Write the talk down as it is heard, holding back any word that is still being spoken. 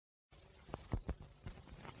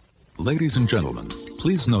Ladies and gentlemen,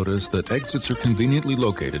 please notice that exits are conveniently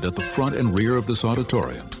located at the front and rear of this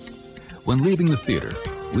auditorium. When leaving the theater,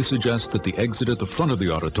 we suggest that the exit at the front of the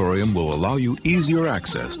auditorium will allow you easier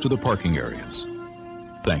access to the parking areas.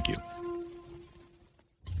 Thank you.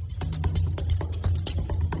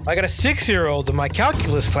 I got a 6-year-old in my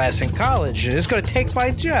calculus class in college. It's going to take my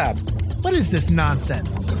job. What is this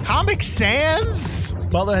nonsense? Comic Sans?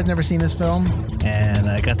 Butler had never seen this film, and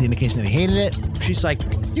I got the indication that he hated it. She's like,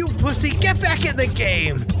 "You pussy, get back in the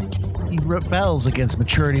game." He rebels against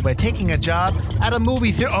maturity by taking a job at a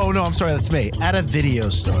movie theater. Oh, no, I'm sorry, that's me. At a video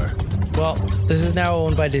store. Well, this is now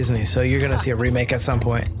owned by Disney, so you're going to see a remake at some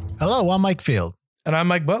point. Hello, I'm Mike Field. And I'm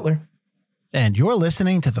Mike Butler. And you're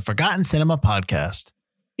listening to the Forgotten Cinema Podcast.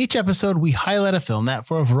 Each episode, we highlight a film that,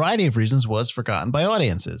 for a variety of reasons, was forgotten by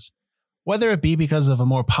audiences. Whether it be because of a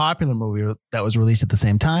more popular movie that was released at the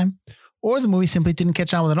same time, or the movie simply didn't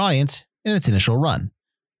catch on with an audience in its initial run.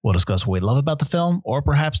 We'll discuss what we love about the film, or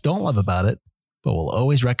perhaps don't love about it, but we'll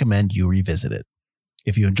always recommend you revisit it.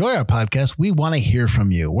 If you enjoy our podcast, we want to hear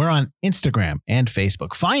from you. We're on Instagram and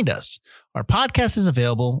Facebook. Find us. Our podcast is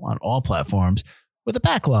available on all platforms with a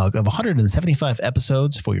backlog of 175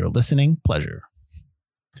 episodes for your listening pleasure.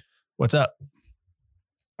 What's up?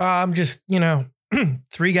 I'm just,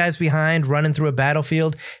 3 guys behind running through a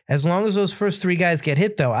battlefield. As long as those first 3 guys get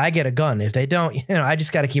hit, though, I get a gun. If they don't, I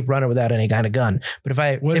just got to keep running without any kind of gun.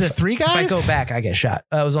 But Was it 3 guys? If I go back, I get shot.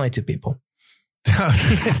 It was only 2 people.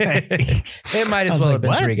 It might as well have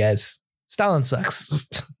been 3 guys. Stalin sucks.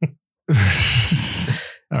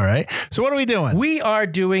 All right. So what are we doing? We are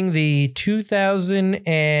doing the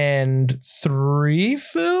 2003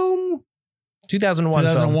 film. 2001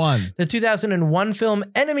 film. The 2001 film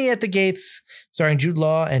Enemy at the Gates, starring Jude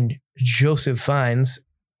Law and Joseph Fiennes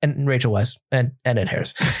and Rachel Weisz and Ed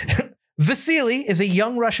Harris. Vasily is a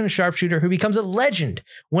young Russian sharpshooter who becomes a legend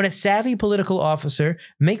when a savvy political officer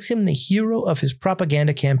makes him the hero of his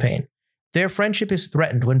propaganda campaign. Their friendship is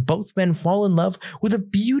threatened when both men fall in love with a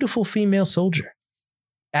beautiful female soldier.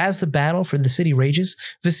 As the battle for the city rages,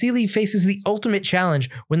 Vasily faces the ultimate challenge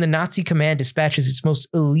when the Nazi command dispatches its most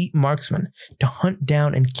elite marksman to hunt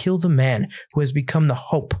down and kill the man who has become the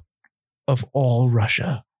hope of all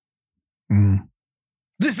Russia.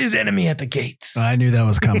 This is Enemy at the Gates. I knew that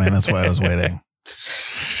was coming. That's why I was waiting.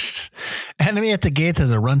 Enemy at the Gates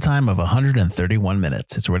has a runtime of 131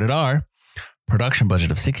 minutes. It's rated R. Production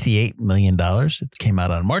budget of $68 million. It came out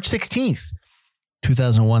on March 16th.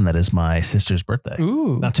 2001. That is my sister's birthday.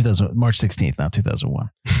 Ooh. Not 2000. March 16th, not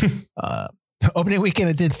 2001. Opening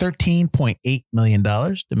weekend, it did $13.8 million.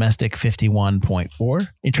 Domestic, 51.4.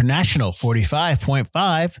 International,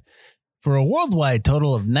 45.5. For a worldwide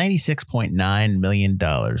total of $96.9 million.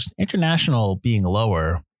 International being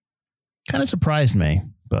lower kind of surprised me,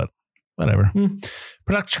 but whatever.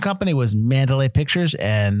 Production company was Mandalay Pictures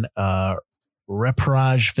and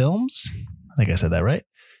Reprage Films. I think I said that right.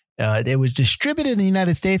 It was distributed in the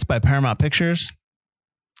United States by Paramount Pictures.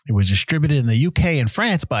 It was distributed in the UK and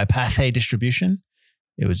France by Pathé Distribution.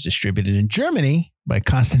 It was distributed in Germany by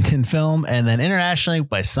Constantin Film, and then internationally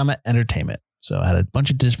by Summit Entertainment. So I had a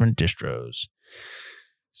bunch of different distros.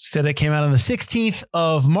 So that came out on the 16th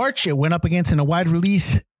of March. It went up against in a wide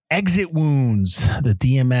release Exit Wounds, the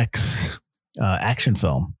DMX action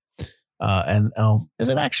film. Is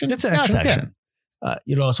it action? It's action. No, it's action. Yeah.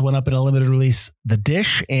 It also went up in a limited release, The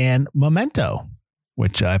Dish and Memento,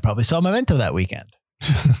 which I probably saw Memento that weekend.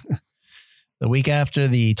 The week after,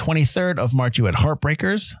 the 23rd of March, you had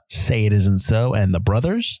Heartbreakers, Say It Isn't So, and The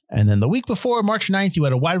Brothers. And then the week before, March 9th, you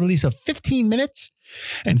had a wide release of 15 Minutes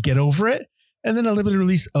and Get Over It. And then a limited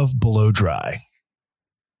release of Blow Dry.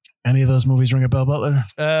 Any of those movies ring a bell, Butler?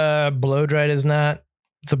 Blow Dry does not.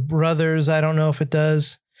 The Brothers, I don't know if it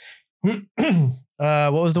does. What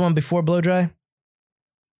was the one before Blow Dry?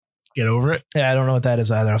 Get Over It? Yeah, I don't know what that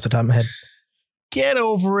is either off the top of my head. Get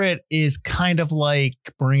Over It is kind of like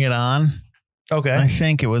Bring It On. Okay. I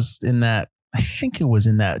think it was in that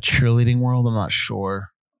cheerleading world. I'm not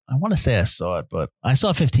sure. I want to say I saw it, but I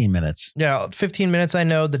saw 15 Minutes. Yeah, 15 Minutes I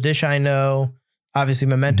know. The Dish I know. Obviously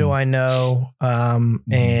Memento I know.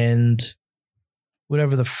 And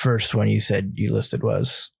whatever the first one you said you listed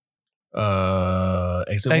was.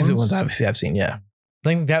 Exit Wounds, obviously I've seen, yeah. I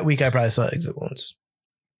think that week I probably saw Exit Wounds.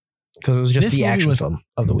 Because it was just the action film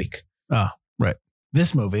of the week. Oh, right.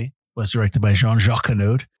 This movie was directed by Jean-Jacques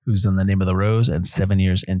Annaud, who's done The Name of the Rose and 7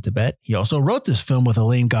 Years in Tibet. He also wrote this film with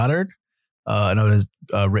Elaine Goddard. Annaud has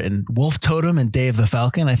written Wolf Totem and Day of the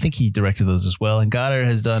Falcon. I think he directed those as well. And Goddard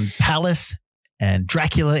has done Palace and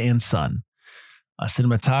Dracula and Son.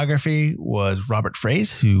 Cinematography was Robert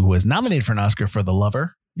Frais, who was nominated for an Oscar for The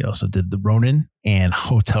Lover He also did The Ronin and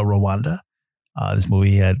Hotel Rwanda. This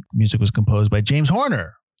movie had music was composed by James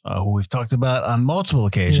Horner, who we've talked about on multiple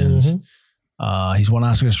occasions. He's won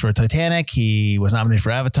Oscars for Titanic. He was nominated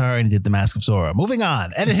for Avatar and did The Mask of Zorro. Moving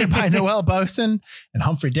on, edited by Noel Boson and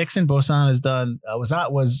Humphrey Dixon. Boson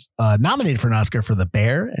was nominated for an Oscar for The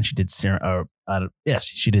Bear, and she did Cyrano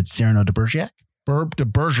de Bergerac.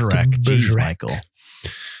 Jeez, Michael.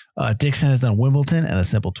 Dixon has done Wimbledon and A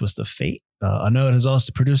Simple Twist of Fate. Arnaud has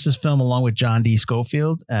also produced this film along with John D.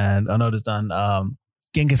 Schofield, and Arnaud has done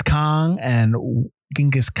Genghis Khan.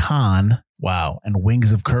 Wow. And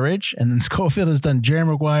Wings of Courage. And then Schofield has done Jerry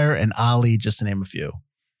Maguire and Ali, just to name a few.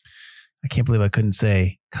 I can't believe I couldn't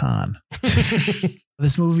say Khan.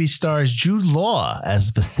 This movie stars Jude Law as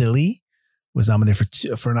Vasily, was nominated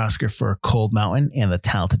for an Oscar for Cold Mountain and The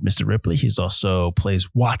Talented Mr. Ripley. He's also plays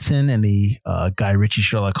Watson in the Guy Ritchie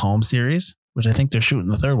Sherlock Holmes series, which I think they're shooting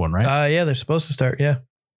the third one, right? Yeah, they're supposed to start, yeah.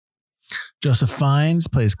 Joseph Fiennes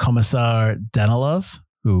plays Commissar Danilov,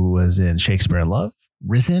 who was in Shakespeare in Love,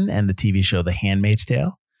 Risen, and the TV show The Handmaid's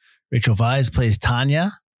Tale. Rachel Weisz plays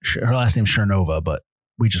Tanya. Her last name's Chernova, but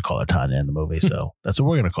we just call her Tanya in the movie, so that's what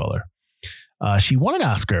we're going to call her. She won an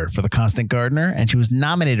Oscar for The Constant Gardener, and she was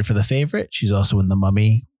nominated for The Favorite. She's also in The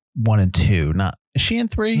Mummy 1 and 2. Is she in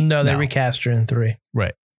 3? No, they recast her in 3.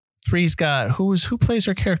 Right. 3's got who plays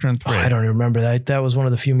her character in 3? I don't even remember that. That was one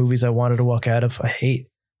of the few movies I wanted to walk out of. I hate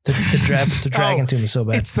the Dragon Tomb is so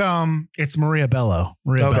bad. It's Maria Bello.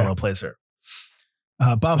 Bello plays her.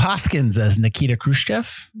 Bob Hoskins as Nikita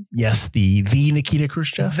Khrushchev. Yes, the Nikita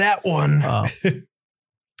Khrushchev. That one.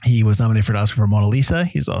 He was nominated for an Oscar for Mona Lisa.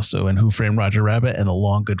 He's also in Who Framed Roger Rabbit and The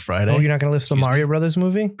Long Good Friday. Oh, you're not going to list the Mario Brothers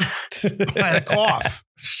movie? Off.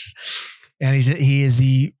 And he is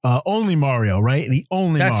the only Mario, right? The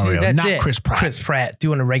only Mario, that's not it. Chris Pratt. Chris Pratt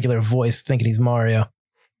doing a regular voice, thinking he's Mario.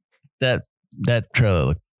 That trailer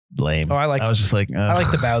looked lame. I was just like, I like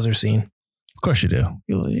the Bowser scene. Of course you do.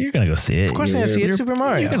 You're going to go see it. Of course I'm going to see it. Super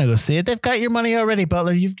Mario. You're going to go see it. They've got your money already,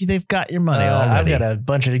 Butler. They've got your money already. I've got a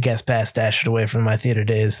bunch of guest pass stashed away from my theater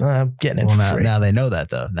days. I'm getting it for free. Now they know that,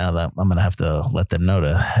 though. Now that I'm going to have to let them know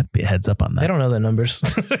to be heads up on that. They don't know the numbers.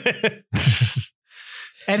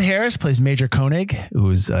 Ed Harris plays Major Koenig, who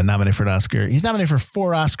was nominated for an Oscar. He's nominated for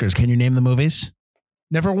 4 Oscars. Can you name the movies?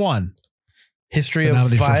 Never won. History of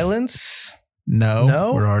Violence?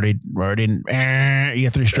 No. We're already in. You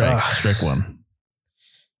get 3 strikes. Strike 1.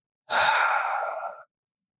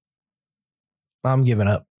 I'm giving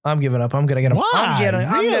up. I'm going to get them. Why? I'm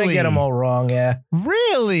going to get them all wrong. Yeah.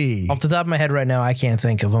 Really? Off the top of my head right now, I can't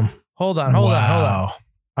think of them. Hold on.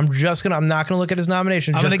 I'm not going to look at his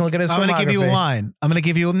nomination. I'm going to look at his filmography. I'm going to give you a line. I'm going to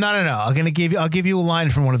give you no. I'll give you a line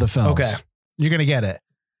from one of the films. Okay. You're going to get it.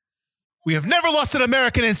 We have never lost an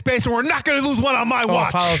American in space, and we're not going to lose one on my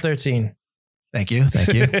watch. Apollo 13. Thank you.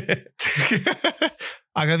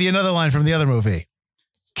 I'll give you another line from the other movie.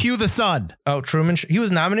 Cue the Sun. Oh, Truman. He was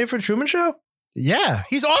nominated for Truman Show? Yeah.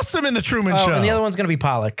 He's awesome in the Truman Show. And the other one's going to be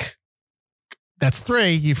Pollock. That's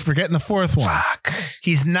 3. You're forgetting the 4th one. Fuck.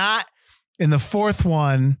 He's not in the 4th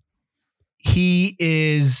one. He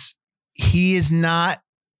is not.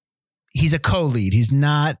 He's a co-lead. He's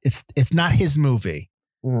not. It's not his movie.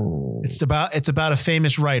 Ooh. It's about a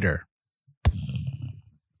famous writer.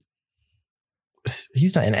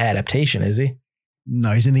 He's not an adaptation, is he?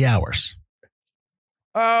 No, he's in The Hours.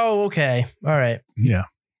 Oh, okay. All right. Yeah.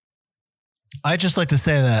 I just like to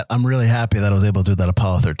say that I'm really happy that I was able to do that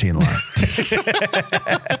Apollo 13 line.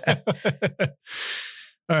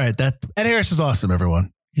 All right. Ed Harris is awesome,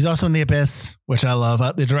 everyone. He's also in The Abyss, which I love.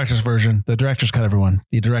 The director's version. The director's cut, everyone.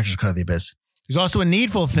 The director's cut of The Abyss. He's also in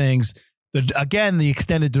Needful Things. The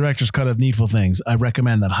extended director's cut of Needful Things. I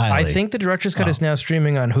recommend that highly. I think the director's cut is now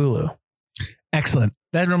streaming on Hulu. Excellent.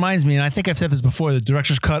 That reminds me, and I think I've said this before, the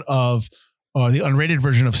director's cut of the unrated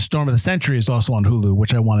version of Storm of the Century is also on Hulu,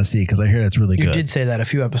 which I want to see because I hear that's really good. You did say that a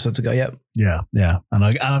few episodes ago. Yep. Yeah.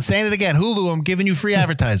 And I'm saying it again. Hulu, I'm giving you free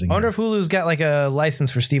advertising. I wonder if Hulu's got like a license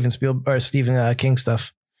for Stephen King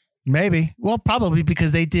stuff. Maybe. Well, probably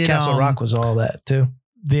because they did. Castle Rock was all that too.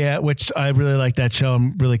 Yeah, which I really like that show.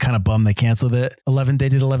 I'm really kind of bummed they canceled it. They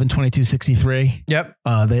did 11/22/63. Yep.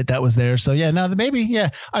 That was there. So yeah, no, maybe.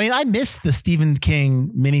 Yeah. I mean, I miss the Stephen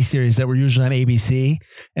King miniseries that were usually on ABC,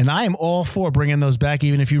 and I am all for bringing those back,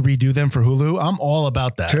 even if you redo them for Hulu. I'm all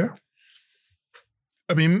about that. Sure.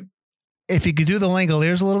 I mean, if you could do the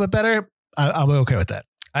Langoliers a little bit better, I'll be okay with that.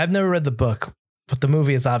 I've never read the book, but the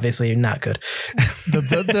movie is obviously not good.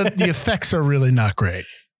 The effects are really not great.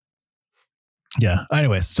 Yeah.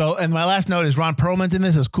 Anyways, and my last note is Ron Perlman's in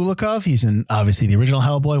this as Kulikov. He's in obviously the original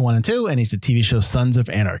Hellboy 1 and 2, and he's the TV show Sons of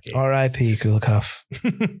Anarchy. R.I.P. Kulikov.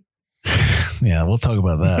 Yeah, we'll talk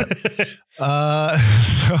about that.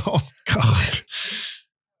 God.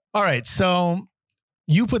 All right. So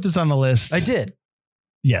you put this on the list. I did.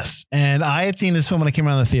 Yes. And I had seen this film when I came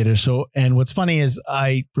around the theater. So, and what's funny is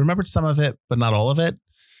I remembered some of it, but not all of it.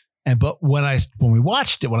 But when I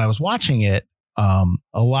was watching it, a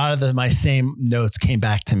lot of my same notes came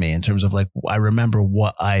back to me in terms of like, I remember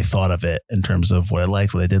what I thought of it in terms of what I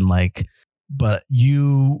liked, what I didn't like. But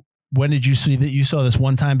when did you see that? You saw this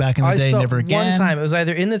one time back in the day, never again? One time. It was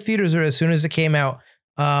either in the theaters or as soon as it came out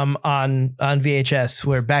on VHS,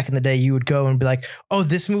 where back in the day you would go and be like, oh,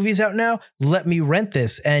 this movie's out now, let me rent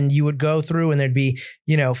this. And you would go through and there'd be,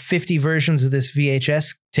 50 versions of this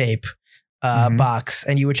VHS tape box,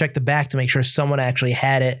 and you would check the back to make sure someone actually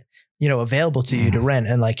had it, available to you to rent.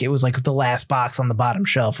 And like, it was like the last box on the bottom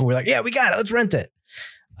shelf. And we're like, yeah, we got it. Let's rent it.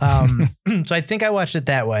 So I think I watched it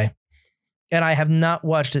that way. And I have not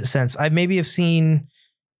watched it since. I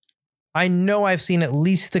know I've seen at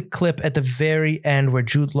least the clip at the very end where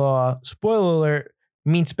Jude Law, spoiler alert,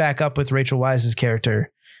 meets back up with Rachel Weisz's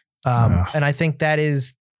character. And I think that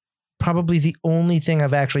is probably the only thing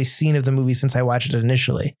I've actually seen of the movie since I watched it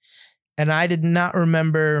initially. And I did not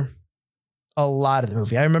remember a lot of the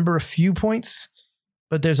movie. I remember a few points,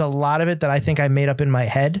 but there's a lot of it that I think I made up in my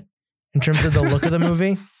head in terms of the look of the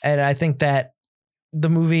movie. And I think that the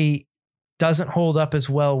movie doesn't hold up as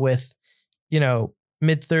well with,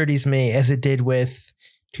 mid-30s me as it did with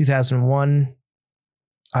 2001.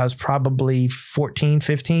 I was probably 14,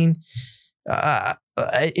 15.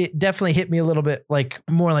 It definitely hit me a little bit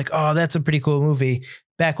more like, oh, that's a pretty cool movie,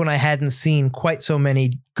 back when I hadn't seen quite so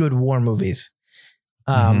many good war movies.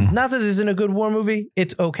 Not that this isn't a good war movie.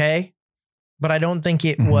 It's okay, but I don't think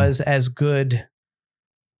it was as good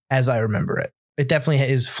as I remember it. It definitely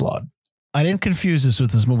is flawed. I didn't confuse this with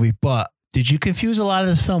this movie, but did you confuse a lot of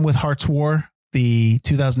this film with Hearts War, the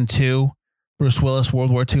 2002 Bruce Willis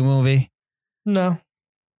World War II movie? No.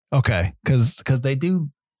 Okay, because they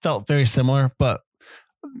felt very similar. But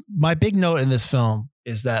my big note in this film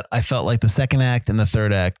is that I felt like the second act and the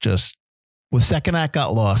third act second act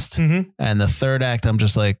got lost, and the third act I'm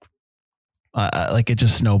just like it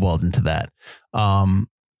just snowballed into that.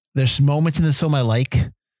 There's moments in this film I like.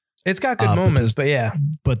 It's got good moments, but yeah.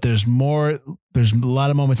 But there's a lot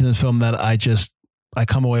of moments in this film that I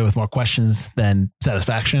come away with more questions than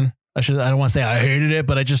satisfaction. I don't want to say I hated it,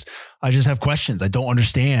 but I just have questions. I don't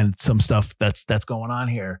understand some stuff that's going on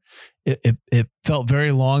here. It felt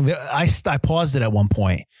very long. I paused it at one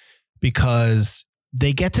point because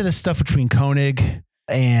they get to the stuff between Koenig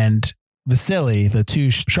and Vasily, the two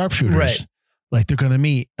sharpshooters. Right. Like they're going to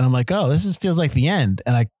meet. And I'm like, oh, this feels like the end.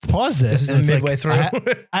 And I paused it. This is midway through. I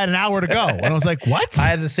had an hour to go. And I was like, what? I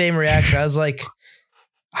had the same reaction. I was like,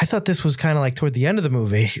 I thought this was kind of like toward the end of the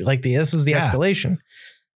movie. Like this was the escalation.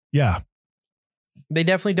 Yeah. They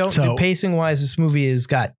definitely don't do pacing wise. This movie has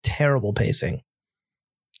got terrible pacing.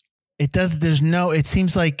 It does. It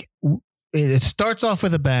seems like it starts off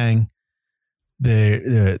with a bang.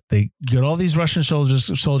 They get all these Russian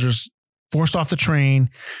soldiers forced off the train,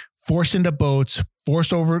 forced into boats,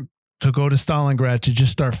 forced over to go to Stalingrad to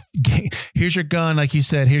just start. Here's your gun. Like you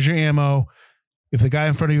said, here's your ammo. If the guy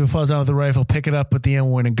in front of you falls down with the rifle, pick it up, put the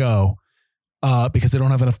ammo in and go, because they don't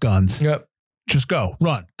have enough guns. Yep. Just go,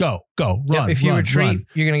 run, go, run. Yep. If you retreat,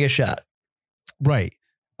 you're going to get shot. Right.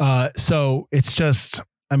 So it's just,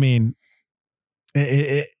 I mean,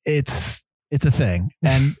 it's a thing.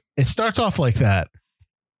 And it starts off like that.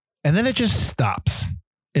 And then it just stops.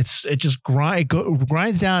 It just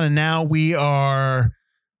grinds down. And now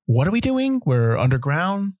what are we doing? We're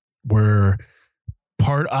underground. We're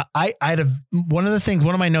one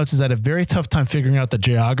of my notes is I had a very tough time figuring out the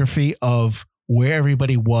geography of where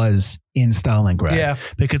everybody was in Stalingrad. Yeah.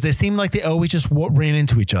 Because they seemed like they always just ran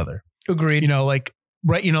into each other. Agreed.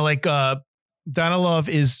 Danilov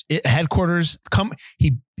is headquarters.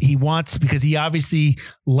 He wants, because he obviously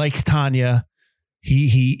likes Tanya.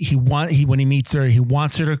 When he meets her, he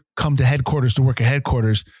wants her to come to headquarters to work at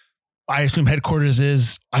headquarters. I assume headquarters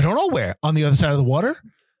is, I don't know where, on the other side of the water.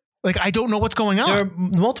 Like, I don't know what's going on. There are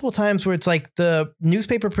multiple times where it's like the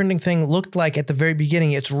newspaper printing thing looked like at the very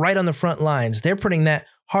beginning, it's right on the front lines. They're printing that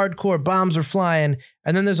hardcore, bombs are flying.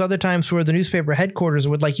 And then there's other times where the newspaper headquarters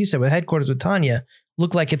would, like you said, with headquarters with Tanya,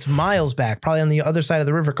 look like it's miles back, probably on the other side of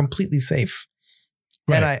the river, completely safe.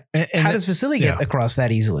 Right. And how does Vasily get across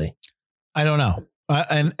that easily? I don't know.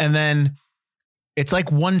 And then it's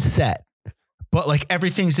like one set, but like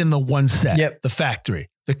everything's in the one set. Yep. The factory.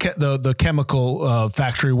 The chemical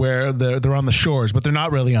factory where they're on the shores, but they're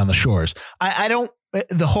not really on the shores. The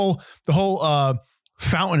whole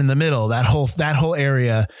fountain in the middle, that whole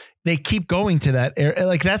area they keep going to that area.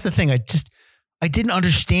 Like, that's the thing. I didn't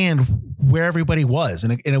understand where everybody was.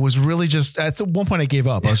 And it was really just, at one point I gave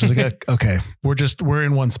up. I was just like, okay, we're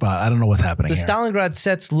in one spot. I don't know what's happening The here. Stalingrad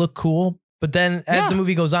sets look cool, but then as the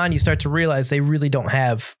movie goes on, you start to realize they really don't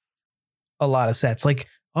have a lot of sets. Like,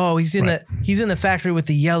 oh, he's in the factory with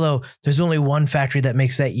the yellow. There's only one factory that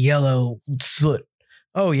makes that yellow soot.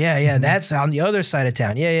 Oh, yeah. That's on the other side of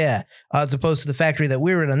town. Yeah. As opposed to the factory that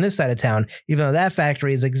we were in on this side of town, even though that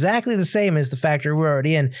factory is exactly the same as the factory we're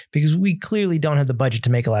already in, because we clearly don't have the budget to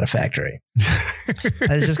make a lot of factory.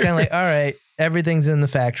 It's just kind of like, all right, everything's in the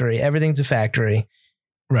factory. Everything's a factory.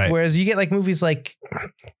 Right. Whereas you get like movies like,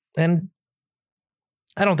 and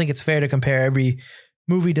I don't think it's fair to compare every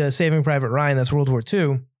movie to Saving Private Ryan that's World War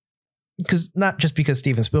II, because not just because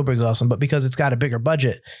Steven Spielberg's awesome, but because it's got a bigger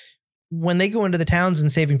budget. When they go into the towns in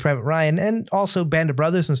Saving Private Ryan and also Band of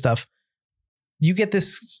Brothers and stuff, you get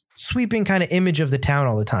this sweeping kind of image of the town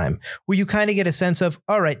all the time, where you kind of get a sense of,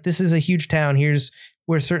 all right, this is a huge town. Here's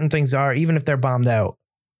where certain things are, even if they're bombed out.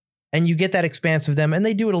 And you get that expanse of them. And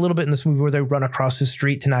they do it a little bit in this movie where they run across the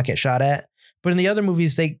street to not get shot at. But in the other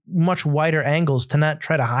movies, they much wider angles to not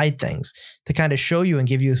try to hide things, to kind of show you and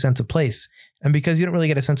give you a sense of place. And because you don't really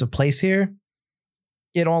get a sense of place here,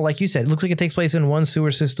 it all, like you said, it looks like it takes place in one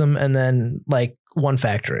sewer system and then like one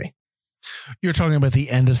factory. You're talking about the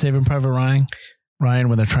end of Saving Private Ryan,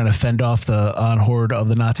 when they're trying to fend off the horde of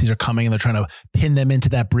the Nazis are coming and they're trying to pin them into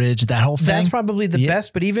that bridge, that whole thing. That's probably the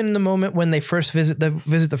best. But even in the moment when they first visit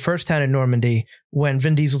the first town in Normandy, when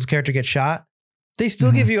Vin Diesel's character gets shot, they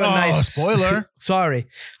still give you a nice spoiler. Sorry,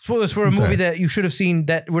 spoilers for a movie that you should have seen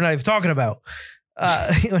that we're not even talking about.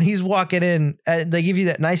 When he's walking in, they give you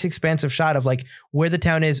that nice expansive shot of like where the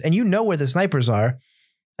town is, and you know where the snipers are,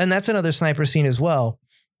 and that's another sniper scene as well.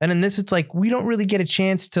 And in this, it's like we don't really get a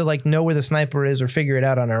chance to like know where the sniper is or figure it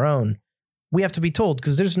out on our own. We have to be told,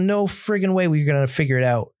 because there's no friggin' way we're gonna figure it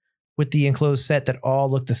out with the enclosed set that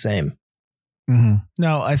all look the same. Mm-hmm.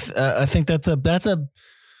 No, I think that's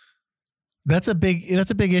a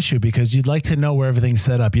big issue, because you'd like to know where everything's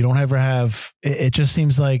set up. You don't ever have, it just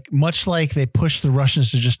seems like, much like they push the Russians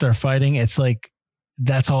to just start fighting. It's like,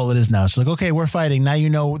 that's all it is now. It's like, okay, we're fighting. Now, you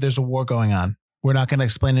know, there's a war going on. We're not going to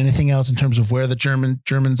explain anything else in terms of where the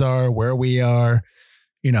Germans are, where we are,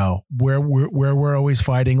 you know, where we're always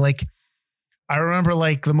fighting. Like, I remember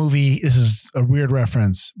like the movie, this is a weird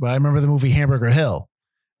reference, but I remember the movie Hamburger Hill.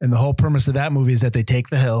 And the whole premise of that movie is that they take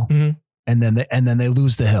the hill. Mm-hmm. And then they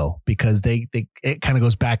lose the hill, because it kind of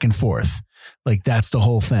goes back and forth. Like, that's the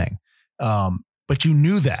whole thing. But you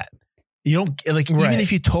knew that. You don't like, right. Even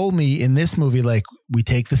if you told me in this movie, like, we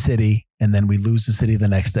take the city and then we lose the city the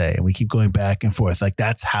next day and we keep going back and forth. Like,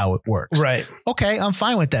 that's how it works. Right. Okay. I'm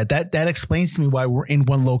fine with that. That explains to me why we're in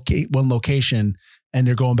one location and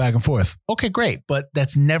they're going back and forth. Okay, great. But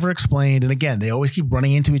that's never explained. And again, they always keep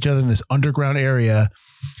running into each other in this underground area.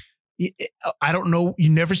 I don't know. You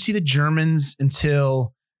never see the Germans in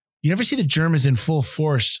full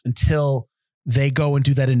force until they go and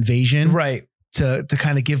do that invasion. Right. To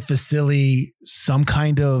kind of give Vasily some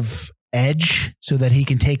kind of edge so that he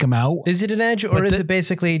can take them out. Is it an edge, or is it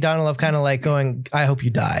basically Donalov kind of like going, I hope you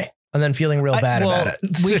die, and then feeling real bad about it?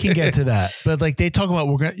 We can get to that. But like, they talk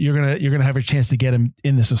about, you're gonna have a chance to get him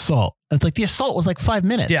in this assault. And it's like, the assault was like 5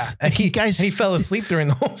 minutes. Yeah. And he fell asleep during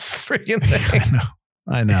the whole freaking thing.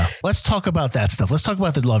 I know. Let's talk about that stuff. Let's talk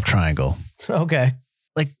about the love triangle. Okay.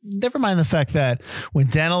 Like, never mind the fact that when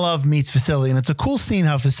Danilov meets Vasily, and it's a cool scene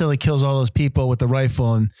how Vasily kills all those people with the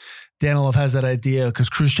rifle, and Danilov has that idea because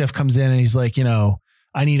Khrushchev comes in and he's like, you know,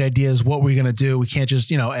 I need ideas. What we're going to do. We can't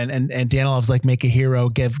just, you know, and Danilov's like, make a hero,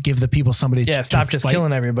 give the people somebody. Yeah. Stop just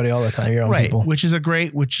killing everybody all the time. Your own people. Which is a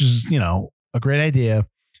great idea.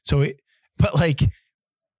 So, but like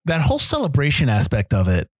that whole celebration aspect of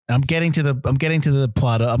it, I'm getting to the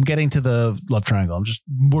plot. I'm getting to the love triangle. I'm just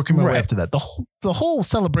working my way up to that. The whole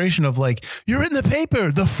celebration of like, you're in the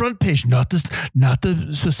paper, the front page, not the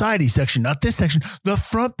society section, not this section, the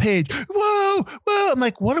front page. Whoa. I'm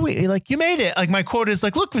like, what are we like? You made it. Like, my quote is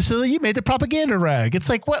like, look, Vasily, you made the propaganda rag. It's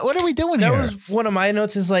like, what are we doing here? That was one of my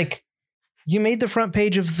notes, is like, you made the front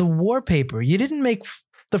page of the war paper. You didn't make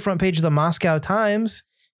the front page of the Moscow Times.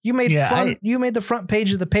 You made the front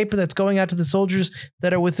page of the paper that's going out to the soldiers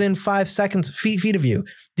that are within 5 seconds, feet of you.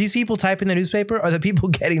 These people typing the newspaper are the people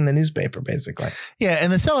getting the newspaper, basically. Yeah,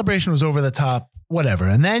 and the celebration was over the top, whatever.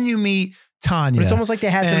 And then you meet Tanya. But it's almost like they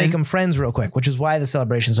had to make them friends real quick, which is why the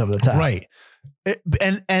celebration's over the top. Right.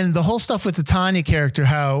 And the whole stuff with the Tanya character,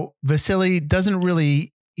 how Vasily doesn't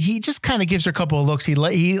really... He just kind of gives her a couple of looks. He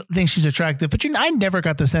thinks she's attractive, but I never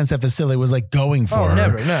got the sense that Vasily was like going for her.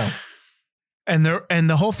 Never, no. And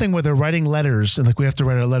the whole thing where they're writing letters, and like we have to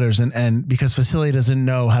write our letters, and because Vasily doesn't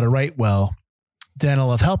know how to write well,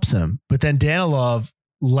 Danilov helps him. But then Danilov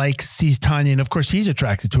sees Tanya, and of course he's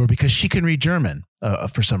attracted to her because she can read German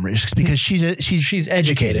for some reason, because she's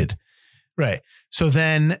educated. Right. So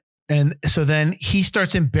then he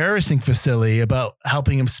starts embarrassing Vasily about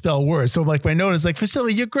helping him spell words. So like my note is like,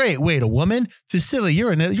 Vasily, you're great. Wait, a woman? Vasily,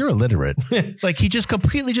 you're illiterate. Like he just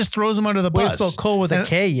completely just throws him under the bus. Spell Cole with a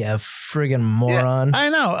K, you friggin' moron. Yeah, I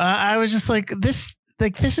know. I was just like, this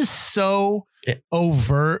is so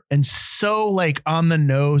overt and so like on the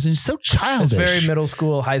nose and so childish. It's very middle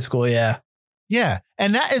school, high school. Yeah. Yeah.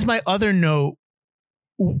 And that is my other note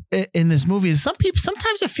in this movie is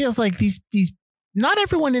sometimes it feels like these not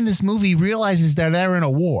everyone in this movie realizes that they're in a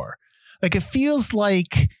war. Like it feels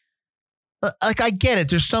like I get it.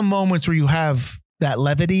 There's some moments where you have that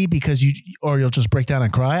levity because you'll just break down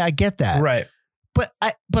and cry. I get that. Right. But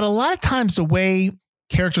a lot of times the way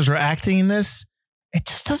characters are acting in this, it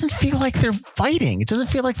just doesn't feel like they're fighting. It doesn't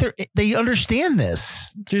feel like they understand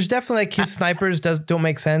this. There's definitely like his snipers don't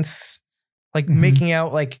make sense. Like making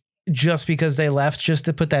out like just because they left, just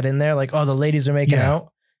to put that in there. Like, oh, the ladies are making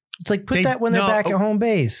out. It's like put that when they're back at home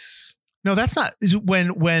base. No, that's not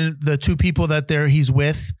when the two people that he's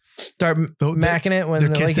with start macking it when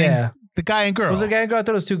they're kissing. Like, yeah. The guy and girl. Was it a guy and girl? I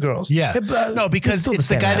thought it was two girls. Yeah. No, because it's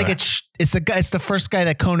the guy that gets. It's the first guy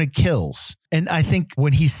that Koenig kills, and I think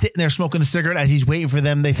when he's sitting there smoking a cigarette as he's waiting for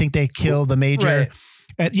them, they think they kill the major. Right.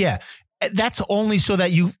 And yeah. That's only so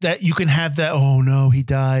that you can have that. Oh no, he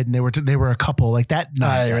died, and they were a couple like that. Nonsense.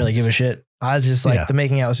 I didn't really give a shit. I was just like the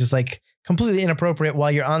making out was just like completely inappropriate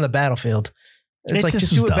while you're on the battlefield. It's like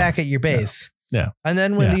just do it dumb. Back at your base. Yeah. And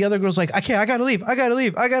then when the other girl's like, I gotta leave.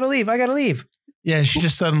 Yeah, she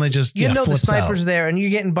just suddenly just the sniper's there and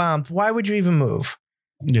you're getting bombed. Why would you even move?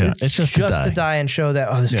 Yeah, it's just to die and show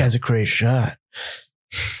that this guy's a great shot.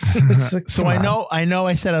 Like, so I know.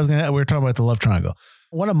 I said we were talking about the love triangle.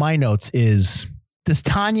 One of my notes is: does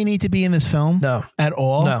Tanya need to be in this film? No, at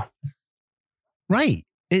all. No. Right.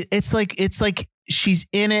 It's like she's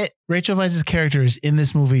in it. Rachel Weisz's character is in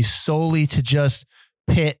this movie solely to just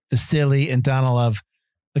pit Vasily and Danilov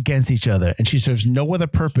against each other, and she serves no other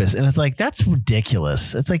purpose. And it's like, that's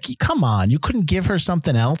ridiculous. It's like, come on, you couldn't give her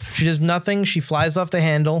something else. She does nothing. She flies off the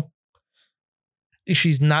handle.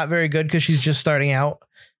 She's not very good because she's just starting out.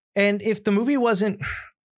 And if the movie wasn't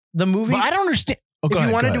the movie, but I don't understand. If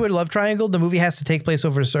you want to do a love triangle, the movie has to take place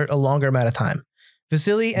over a longer amount of time.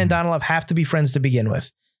 Vasily and Danilov have to be friends to begin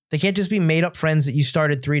with. They can't just be made up friends that you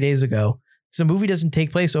started 3 days ago. So the movie doesn't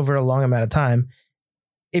take place over a long amount of time.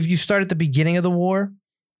 If you start at the beginning of the war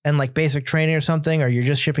and like basic training or something, or you're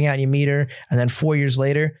just shipping out and you meet her and then 4 years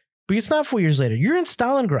later, but it's not 4 years later. You're in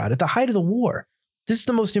Stalingrad at the height of the war. This is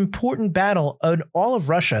the most important battle in all of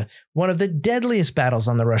Russia. One of the deadliest battles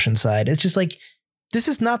on the Russian side. It's just like, this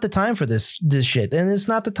is not the time for this shit. And it's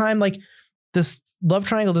not the time, like, this love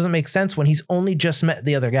triangle doesn't make sense when he's only just met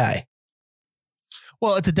the other guy.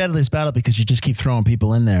 Well, it's a deadliest battle because you just keep throwing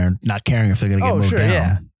people in there and not caring if they're going to get moved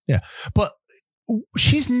down. Yeah. But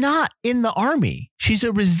she's not in the army. She's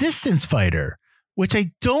a resistance fighter, which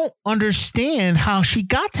I don't understand how she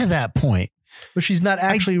got to that point. But she's not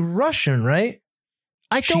actually Russian, right?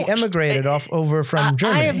 She emigrated over from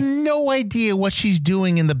Germany. I have no idea what she's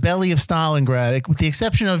doing in the belly of Stalingrad, with the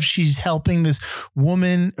exception of she's helping this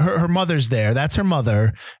woman. Her mother's there. That's her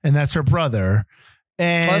mother, and that's her brother.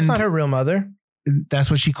 And that's not her real mother. That's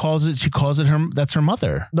what she calls it. She calls it her. That's her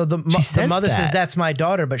mother. No, the mother says that's my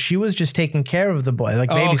daughter, but she was just taking care of the boy, like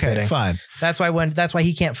babysitting. Okay, fine. That's why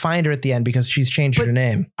he can't find her at the end, because she's changed her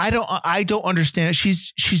name. I don't understand.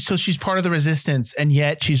 She's part of the resistance, and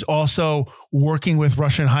yet she's also working with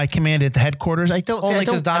Russian high command at the headquarters. Only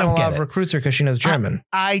because Danilov recruits her because she knows German.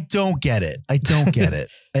 I don't get it. I don't get it.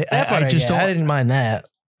 I didn't mind that.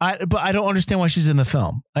 But I don't understand why she's in the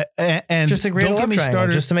film. And just a great love triangle,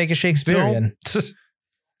 just to make it Shakespearean.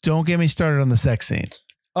 Don't get me started on the sex scene.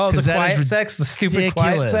 Oh, the quiet sex, the stupid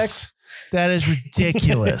quiet sex. That is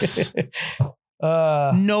ridiculous.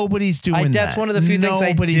 Nobody's doing that. That's one of the few things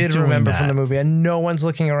I did remember from the movie, and no one's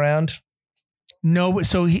looking around. No,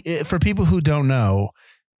 so for people who don't know,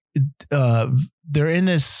 they're in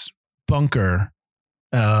this bunker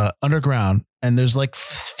underground. And there's like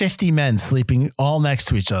 50 men sleeping all next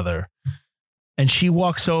to each other. And she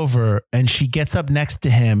walks over and she gets up next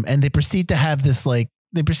to him, and they proceed to have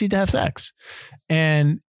sex.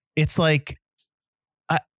 And it's like,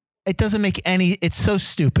 it doesn't make it's so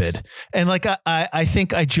stupid. And like, I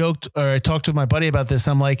think I joked or I talked to my buddy about this.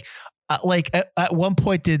 I'm like, like at one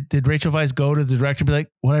point, did Rachel Weisz go to the director and be like,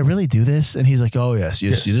 would I really do this? And he's like, oh, yes,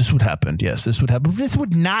 this would happen. Yes, this would happen. This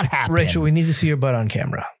would not happen. Rachel, we need to see your butt on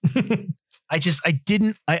camera.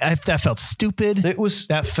 That felt stupid. It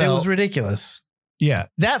was ridiculous. Yeah,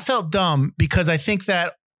 that felt dumb because I think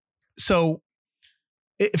that,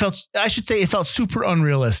 it felt super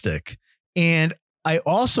unrealistic. And I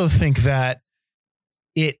also think that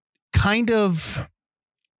it kind of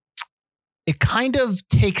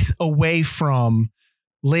takes away from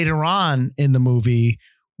later on in the movie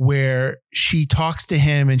where she talks to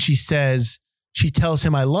him and she tells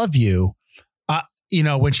him, I love you.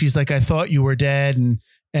 When she's like, I thought you were dead. And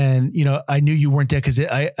I knew you weren't dead because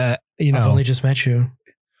I've only just met you.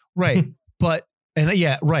 Right.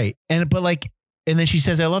 Right. And then she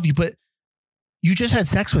says, I love you, but you just had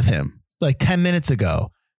sex with him like 10 minutes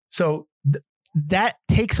ago. So that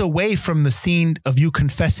takes away from the scene of you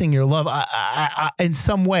confessing your love in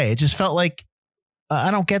some way. It just felt like, I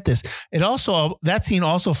don't get this. That scene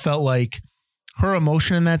also felt like her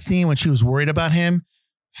emotion in that scene when she was worried about him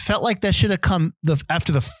felt like that should have come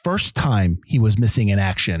after the first time he was missing in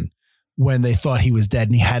action when they thought he was dead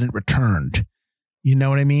and he hadn't returned. You know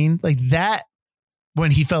what I mean? Like that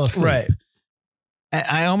when he fell asleep. Right.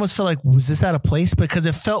 I almost felt like, was this out of place? Because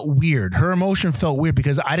it felt weird. Her emotion felt weird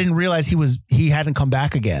because I didn't realize he hadn't come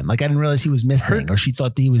back again. Like I didn't realize he was missing or she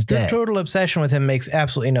thought that he was dead. Her total obsession with him makes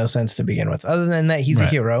absolutely no sense to begin with. Other than that, he's a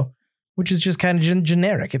hero, which is just kind of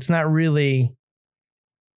generic. It's not really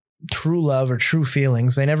true love or true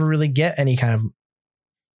feelings. They never really get any kind of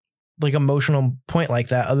like emotional point like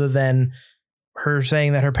that other than her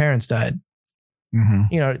saying that her parents died.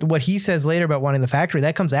 Mm-hmm. What he says later about wanting the factory,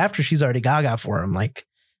 that comes after she's already gaga for him. Like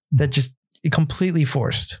that just completely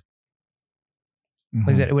forced. Mm-hmm.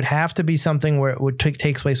 Like that it would have to be something where it would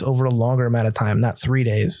takes place over a longer amount of time, not 3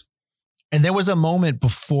 days. And there was a moment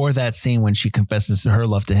before that scene when she confesses her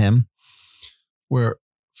love to him where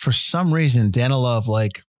for some reason, Dana Love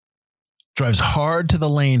like drives hard to the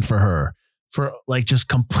lane for her for like just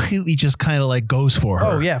completely just kind of like goes for her.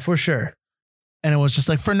 Oh yeah, for sure. And it was just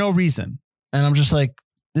like for no reason. And I'm just like,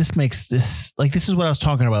 this is what I was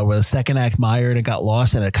talking about where the second act mired and got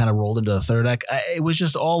lost and it kind of rolled into the third act. It was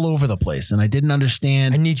just all over the place. And I didn't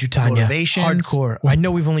understand. I need you, Tanya. Motivations. Hardcore. I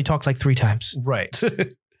know we've only talked like 3 times. Right.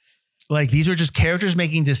 Like these are just characters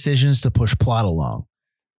making decisions to push plot along.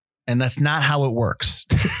 And that's not how it works.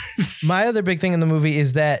 My other big thing in the movie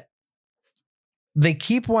is that they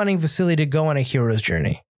keep wanting Vasily to go on a hero's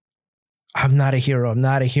journey. I'm not a hero.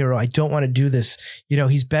 I don't want to do this.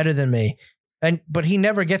 He's better than me. But he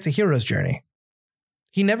never gets a hero's journey.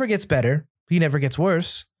 He never gets better. He never gets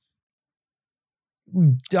worse.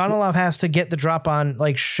 Donalov has to get the drop on,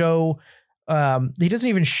 like show. He doesn't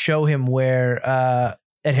even show him where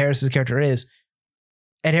Ed Harris's character is.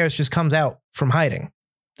 Ed Harris just comes out from hiding.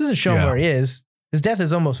 Doesn't show him where he is. His death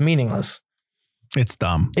is almost meaningless. It's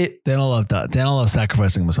dumb. Danilov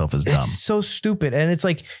sacrificing himself is dumb. It's so stupid. And it's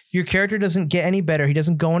like your character doesn't get any better. He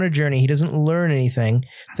doesn't go on a journey. He doesn't learn anything.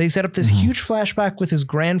 They set up this huge flashback with his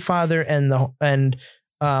grandfather and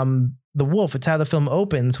the wolf. It's how the film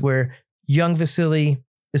opens where young Vasily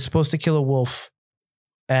is supposed to kill a wolf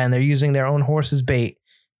and they're using their own horse as bait.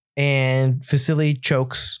 And Vasily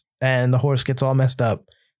chokes and the horse gets all messed up.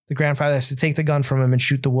 The grandfather has to take the gun from him and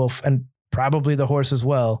shoot the wolf and probably the horse as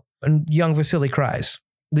well. And young Vasily cries.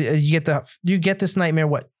 You get this nightmare,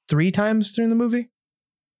 3 times during the movie?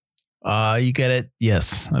 You get it.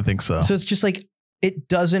 Yes, I think so. So it's just like, it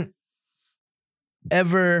doesn't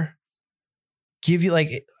ever give you like,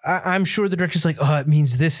 I'm sure the director's like, oh, it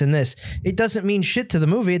means this and this. It doesn't mean shit to the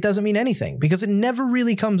movie. It doesn't mean anything because it never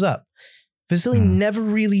really comes up. Vasily never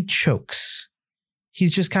really chokes.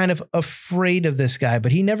 He's just kind of afraid of this guy,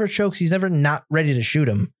 but he never chokes. He's never not ready to shoot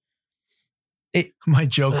him. My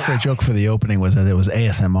joke for the opening was that it was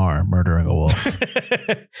ASMR murdering a wolf.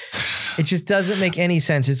 It just doesn't make any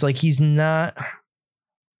sense. It's like he needs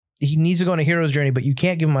to go on a hero's journey, but you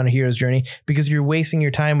can't give him on a hero's journey because you're wasting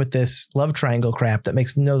your time with this love triangle crap that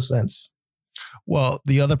makes no sense. Well,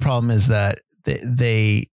 the other problem is that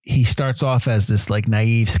he starts off as this like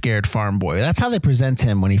naive, scared farm boy. That's how they present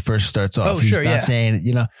him when he first starts off. He's not saying,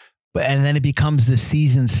 and then it becomes the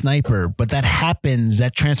seasoned sniper. But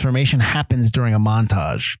that transformation happens during a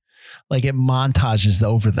montage. Like it montages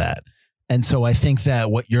over that. And so I think that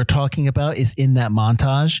what you're talking about is in that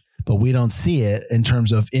montage, but we don't see it in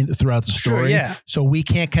terms of throughout the story. Sure, yeah. So we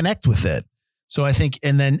can't connect with it. So I think,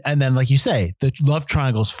 and then like you say, the love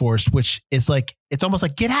triangle's forced, which is like, it's almost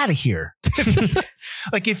like, get out of here.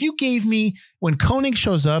 Like if you gave me, when Koenig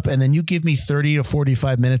shows up and then you give me 30 to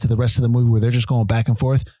 45 minutes of the rest of the movie where they're just going back and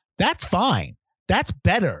forth, that's fine. That's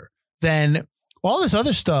better then all this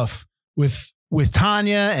other stuff with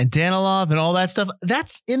Tanya and Danilov and all that stuff,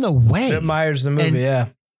 that's in the way. It admires the movie, yeah.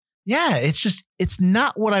 Yeah, it's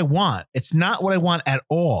not what I want. It's not what I want at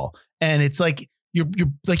all. And it's like, you're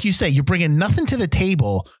like you say, you're bringing nothing to the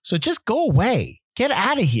table. So just go away. Get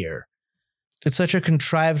out of here. It's such a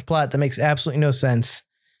contrived plot that makes absolutely no sense.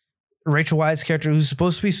 Rachel Weisz's character, who's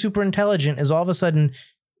supposed to be super intelligent, is all of a sudden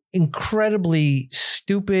incredibly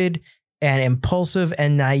stupid and impulsive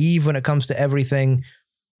and naive when it comes to everything,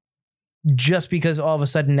 just because all of a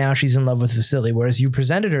sudden now she's in love with Vasily, whereas you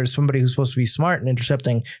presented her as somebody who's supposed to be smart and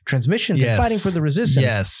intercepting transmissions and fighting for the resistance.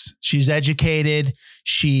 Yes, she's educated.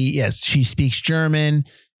 She speaks German,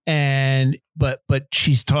 but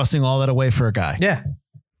she's tossing all that away for a guy. Yeah.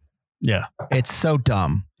 It's so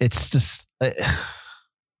dumb. It's just God,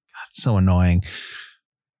 so annoying.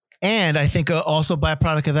 And I think also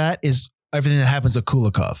byproduct of that is everything that happens with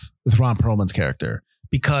Kulikov, with Ron Perlman's character,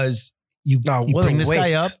 because you bring this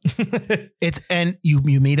guy up, and you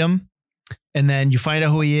meet him, and then you find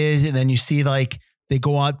out who he is, and then you see like they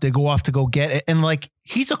go off to go get it, and like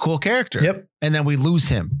he's a cool character. Yep. And then we lose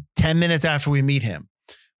him 10 minutes after we meet him,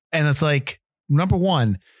 and it's like, number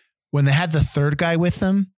one, when they had the third guy with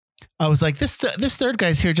them, I was like, this third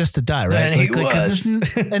guy's here just to die, right? And he was.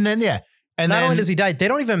 And then yeah. And not only does he die, they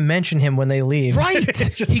don't even mention him when they leave. Right.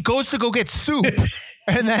 He goes to go get soup.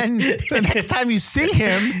 And then the next time you see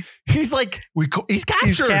him, he's like, he's captured.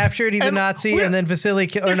 He's captured. He's a Nazi. And then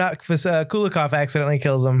Kulikov accidentally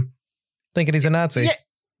kills him, thinking he's a Nazi. Yeah.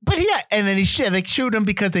 But yeah. And then they shoot him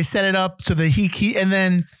because they set it up so that he and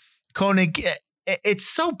then Koenig, it's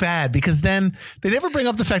so bad because then they never bring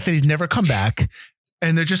up the fact that he's never come back.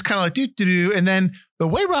 And they're just kind of like, do. And then the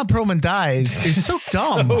way Ron Perlman dies is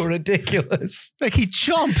so dumb. So ridiculous. Like he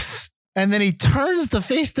jumps and then he turns to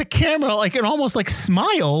face the camera like and almost like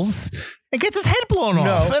smiles and gets his head blown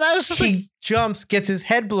off. And I was just he jumps, gets his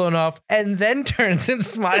head blown off, and then turns and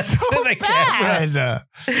smiles to the camera.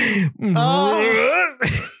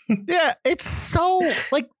 Yeah, it's so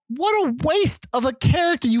like, what a waste of a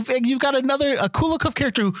character. You've got a Kulikov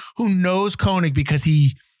character who knows Koenig because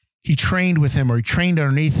he trained with him or he trained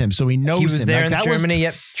underneath him. So he knows him. He was there in Germany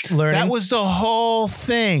learning. That was the whole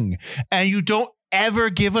thing. And you don't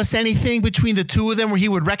ever give us anything between the two of them where he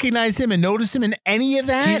would recognize him and notice him in any of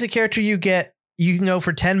that. He's a character you get,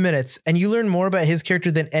 for 10 minutes and you learn more about his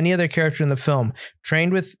character than any other character in the film.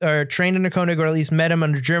 Trained under Koenig, or at least met him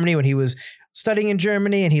under Germany when he was studying in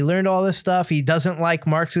Germany, and he learned all this stuff. He doesn't like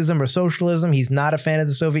Marxism or socialism. He's not a fan of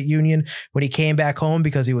the Soviet Union. When he came back home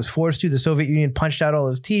because he was forced to, the Soviet Union punched out all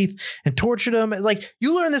his teeth and tortured him. Like,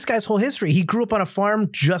 you learn this guy's whole history. He grew up on a farm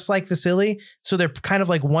just like Vasily, so they're kind of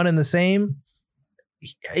like one and the same.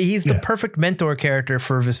 He's the perfect mentor character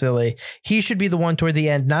for Vasily. He should be the one toward the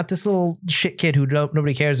end, not this little shit kid who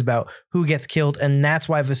nobody cares about, who gets killed, and that's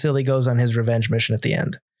why Vasily goes on his revenge mission at the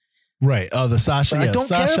end. Right. Oh, the Sasha. I don't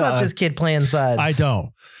care about this kid playing sides.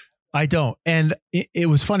 I don't. And it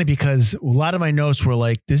was funny because a lot of my notes were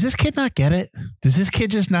like, does this kid not get it? Does this kid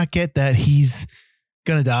just not get that he's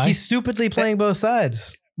going to die? He's stupidly playing both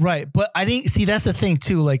sides. Right. But I didn't see, that's the thing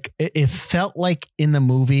too. Like it felt like in the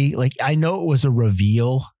movie, like I know it was a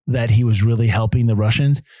reveal that he was really helping the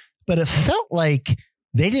Russians, but it felt like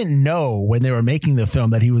they didn't know when they were making the film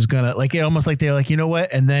that he was going to, like, it almost like they were like, you know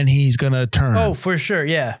what? And then he's going to turn. Oh, for sure.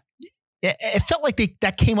 Yeah. It felt like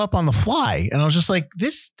that came up on the fly. And I was just like,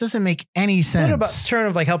 this doesn't make any sense. What about turn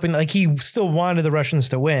of like helping, like he still wanted the Russians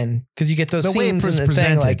to win because you get those scenes in the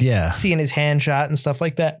thing, like seeing his hand shot and stuff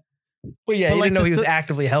like that. But yeah, you didn't know he was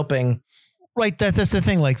actively helping. Right. That's the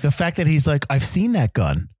thing. Like the fact that he's like, I've seen that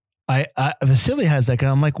gun. Vasily has that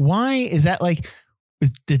gun. I'm like, why is that? Like,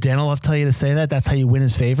 did Danilov tell you to say that? That's how you win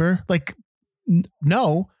his favor? Like,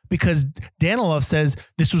 no. Because Danilov says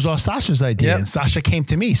this was all Sasha's idea and Sasha came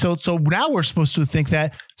to me. So now we're supposed to think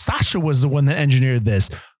that Sasha was the one that engineered this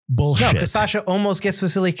bullshit. No, because Sasha almost gets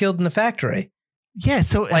Vasily killed in the factory. Yeah.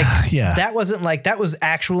 So like, that wasn't like, that was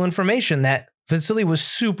actual information that Vasily was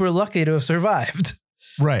super lucky to have survived.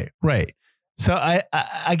 Right. So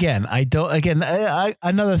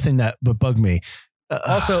another thing that bugged me.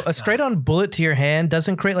 Also, a straight-on bullet to your hand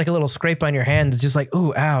doesn't create like a little scrape on your hand. It's just like,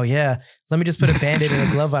 ooh, ow, yeah. Let me just put a Band-Aid and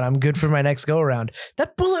a glove on. I'm good for my next go-around.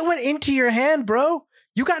 That bullet went into your hand, bro.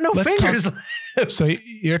 You got no fingers left. So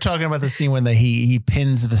you're talking about the scene when he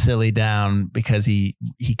pins Vasily down because he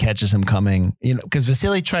catches him coming. You know, because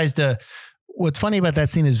Vasily tries to. What's funny about that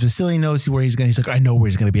scene is Vasily knows where he's going. He's like, I know where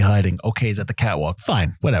he's going to be hiding. Okay, he's at the catwalk.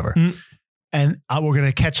 Fine, whatever. Mm-hmm. And we're going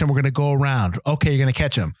to catch him. We're going to go around. Okay, you're going to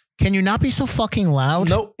catch him. Can you not be so fucking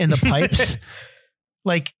loud in the pipes?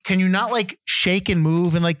 Like, can you not like shake and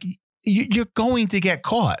move and like you're going to get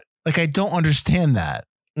caught? Like, I don't understand that.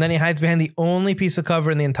 And then he hides behind the only piece of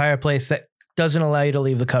cover in the entire place that doesn't allow you to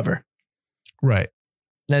leave the cover. Right.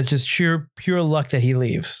 That's just pure luck that he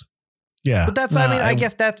leaves. Yeah. But that's, I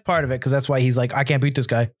guess that's part of it, because that's why he's like, I can't beat this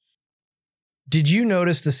guy. Did you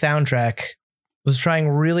notice the soundtrack was trying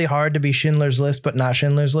really hard to be Schindler's List, but not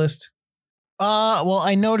Schindler's List? Well,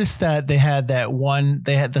 I noticed that they had that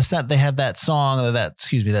song,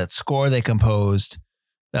 that score they composed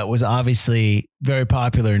that was obviously very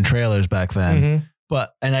popular in trailers back then. Mm-hmm.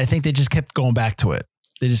 And I think they just kept going back to it.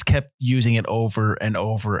 They just kept using it over and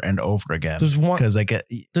over and over again. There's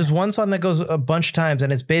one song that goes a bunch of times,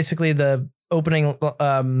 and it's basically the opening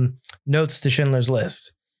notes to Schindler's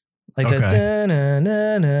List. Like the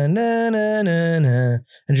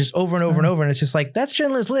and just over and over and over. And it's just like, that's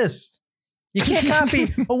Schindler's List. You can't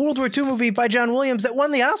copy a World War II movie by John Williams that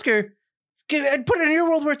won the Oscar and put it in your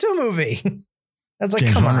World War II movie. That's like,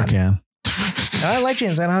 James come Horner on. Can. I like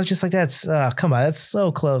James, and I was just like, that's come on, that's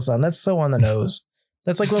so close on. That's so on the nose.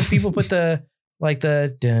 That's like when people put the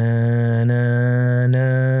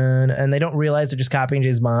and they don't realize they're just copying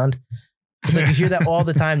James Bond. It's like you hear that all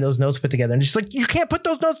the time, those notes put together, and just like, you can't put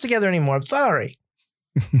those notes together anymore. I'm sorry.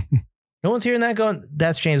 No one's hearing that going,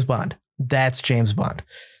 that's James Bond. That's James Bond.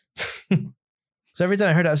 So every time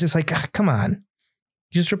I heard it, I was just like, come on.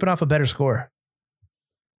 You're just ripping off a better score.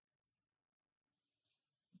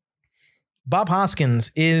 Bob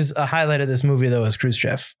Hoskins is a highlight of this movie, though, as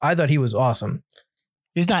Khrushchev. I thought he was awesome.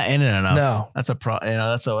 He's not in it enough. No, that's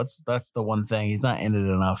that's the one thing. He's not in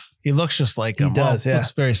it enough. He looks just like him. He does. Yeah,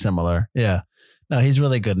 looks very similar. Yeah. No, he's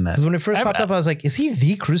really good in that. Because when it first popped up, I was like, is he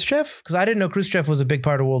the Khrushchev? Because I didn't know Khrushchev was a big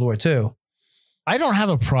part of World War II. I don't have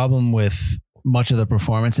a problem with much of the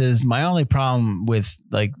performances. My only problem with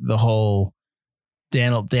like the whole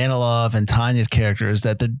Danilov and Tanya's character is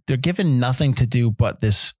that they're given nothing to do but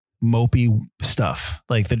this mopey stuff.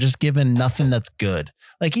 Like, they're just given nothing that's good.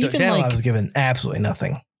 Like, even Danilov was given absolutely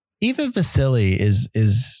nothing. Even Vasily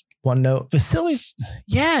is one note. Vasily's,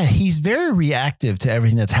 yeah, he's very reactive to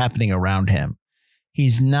everything that's happening around him.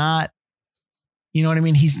 He's not, you know what I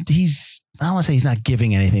mean? He's I don't want to say he's not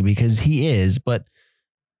giving anything, because he is, but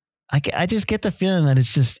I just get the feeling that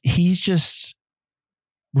he's just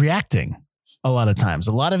reacting a lot of times.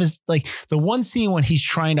 A lot of his, like the one scene when he's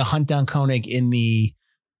trying to hunt down Koenig in the,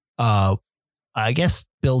 I guess,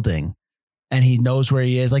 building, and he knows where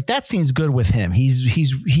he is. Like, that scene's good with him.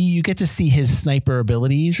 You get to see his sniper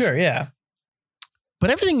abilities. Sure. Yeah.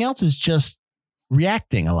 But everything else is just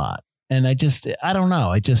reacting a lot. And I don't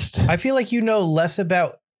know. I feel like you know less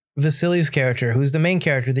about Vasily's character, who's the main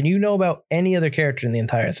character, than you know about any other character in the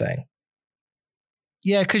entire thing.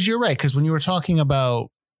 Yeah, because you're right. Because when you were talking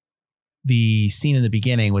about the scene in the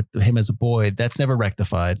beginning with him as a boy, that's never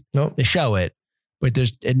rectified. Nope. They show it, but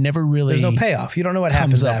it never really. There's no payoff. You don't know what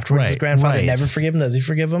happens afterwards. Right, his grandfather never forgive him. Does he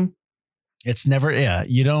forgive him? It's never. Yeah,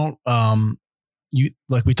 you don't.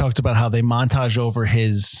 Like we talked about how they montage over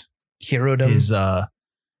his herodom. His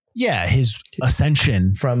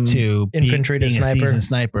ascension from to infantry to being sniper. A seasoned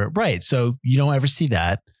sniper. Right. So you don't ever see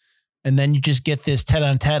that. And then you just get this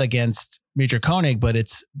tete-a-tete against Major Koenig, but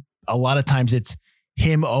a lot of times it's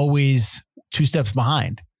him always 2 steps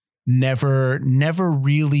behind, never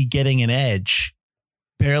really getting an edge,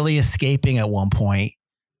 barely escaping at one point.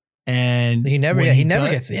 And he never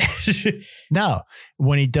gets the edge. No,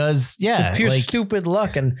 when he does, it's pure stupid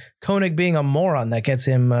luck and Koenig being a moron that gets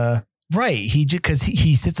him. Right. Because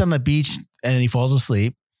he sits on the beach and he falls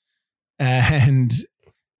asleep. And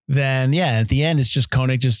then, at the end, it's just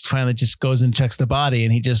Koenig just finally just goes and checks the body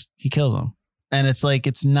and he kills him. And it's like,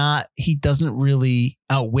 he doesn't really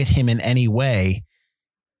outwit him in any way.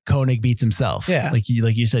 Koenig beats himself. Yeah. Like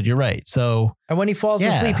you said, you're right. So. And when he falls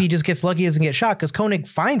asleep, he just gets lucky, he doesn't get shot because Koenig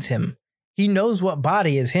finds him. He knows what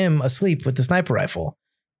body is him asleep with the sniper rifle.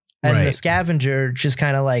 And the scavenger just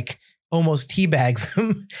kind of like almost teabags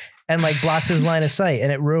him. And like blocks his line of sight,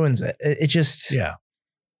 and it ruins it. It just,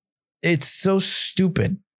 it's so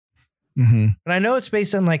stupid. Mm-hmm. And I know it's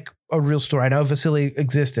based on like a real story. I know Vasily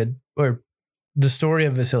existed, or the story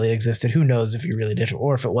of Vasily existed. Who knows if he really did,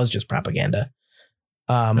 or if it was just propaganda.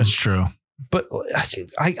 That's true. But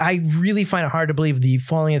I really find it hard to believe the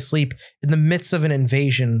falling asleep in the midst of an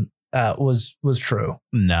invasion was true.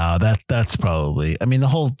 No, that's probably. I mean, the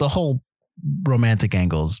whole romantic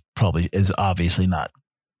angle is obviously not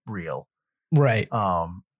real. Right.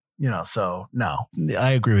 So no,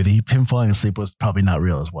 I agree with you. Him falling asleep was probably not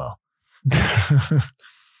real as well.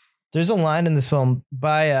 There's a line in this film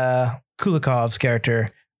by Kulikov's character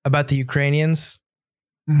about the Ukrainians.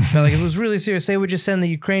 Like, if it was really serious, they would just send the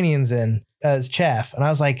Ukrainians in as chaff. And I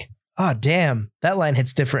was like, oh, damn, that line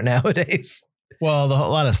hits different nowadays. Well, a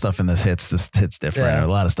lot of stuff in this hits different. Yeah. A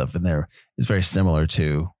lot of stuff in there is very similar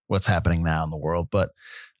to what's happening now in the world, but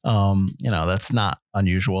that's not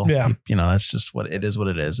unusual. Yeah. That's just what it is. What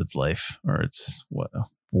it is. It's life, or it's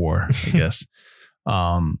war, I guess.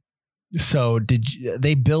 So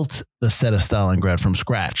they built the set of Stalingrad from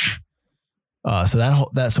scratch?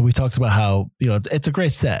 So we talked about how it's a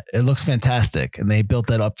great set. It looks fantastic, and they built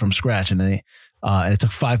that up from scratch, and it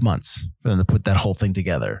took 5 months for them to put that whole thing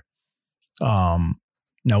together.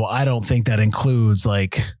 No, I don't think that includes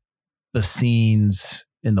like the scenes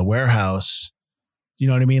in the warehouse. You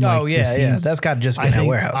know what I mean? Oh, like, yeah. That's got to just be in a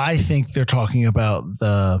warehouse. I think they're talking about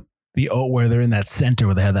the where they're in that center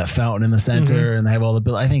where they have that fountain in the center and they have all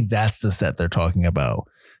the I think that's the set they're talking about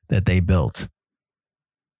that they built.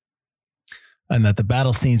 And that the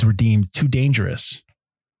battle scenes were deemed too dangerous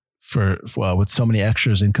with so many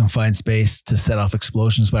extras in confined space to set off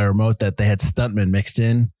explosions by remote, that they had stuntmen mixed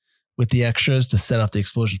in with the extras to set off the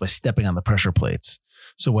explosions by stepping on the pressure plates.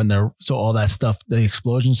 So all that stuff, the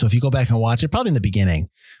explosions. So if you go back and watch it, probably in the beginning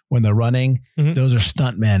when they're running, those are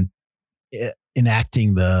stuntmen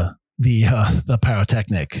enacting the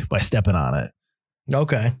pyrotechnic by stepping on it.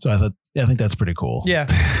 Okay. So I think that's pretty cool. Yeah.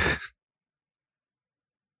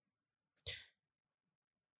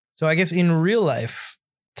 So I guess in real life,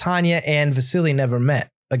 Tanya and Vasily never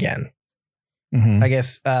met again. I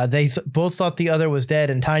guess they both thought the other was dead,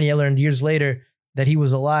 and Tanya learned years later that he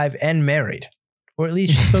was alive and married, or at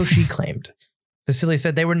least so she claimed. Vasily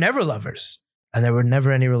said they were never lovers and there were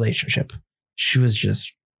never any relationship. She was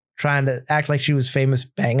just trying to act like she was famous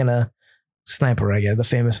banging a sniper, I guess, the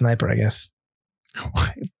famous sniper, I guess.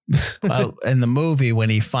 Well, in the movie, when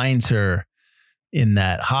he finds her in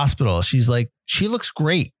that hospital, she looks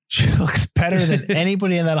great. She looks better than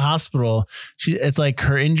anybody in that hospital. It's like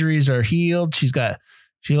her injuries are healed. She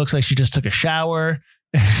looks like she just took a shower.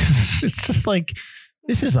 It's just like,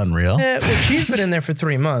 this is unreal. Yeah, well, she's been in there for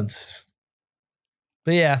 3 months.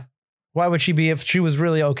 But yeah, why would she be, if she was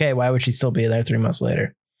really okay, why would she still be there 3 months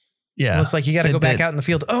later? Yeah. It's like, you got to go back out in the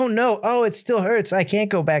field. Oh no. Oh, it still hurts. I can't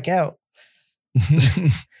go back out.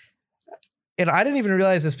 And I didn't even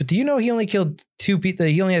realize this, but do you know he only killed 2 people?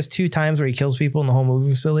 He only has 2 times where he kills people in the whole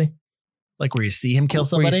movie, Silly. Like where you see him kill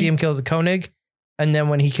somebody? Where you see him kill the Koenig, and then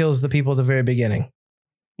when he kills the people at the very beginning.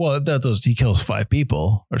 Well, he kills 5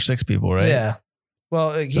 people or 6 people, right? Yeah.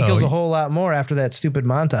 Well, he kills a whole lot more after that stupid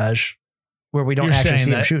montage where we don't actually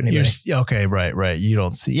see him shooting anybody. Okay, right. You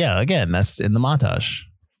don't see. Yeah, again, that's in the montage.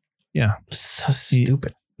 Yeah. So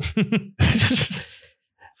stupid.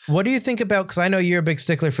 What do you think about, because I know you're a big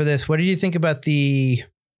stickler for this, what do you think about the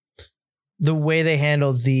way they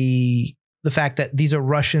handled the fact that these are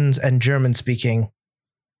Russians and German speaking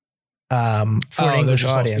for an English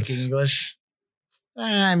audience? Speaking English?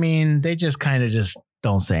 I mean, they just kind of just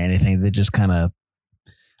don't say anything. They just kind of,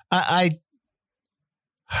 I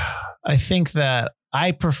think that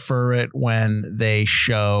I prefer it when they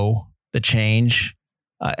show the change.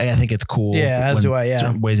 I think it's cool. Yeah, as do I, yeah.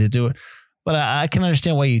 Certain ways they do it. But I can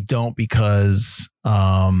understand why you don't, because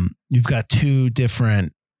you've got 2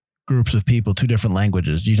 different groups of people, 2 different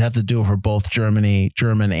languages. You'd have to do it for both German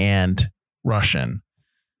and Russian.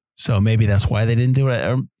 So maybe that's why they didn't do it,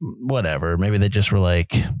 or whatever. Maybe they just were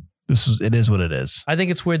like, it is what it is. I think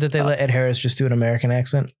it's weird that they let Ed Harris just do an American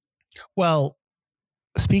accent. Well,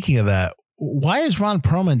 speaking of that, why is Ron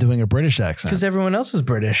Perlman doing a British accent? Because everyone else is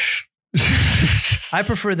British. I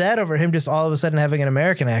prefer that over him just all of a sudden having an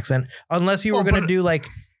American accent, unless you were going to do like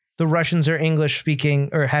the Russians are English speaking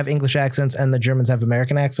or have English accents and the Germans have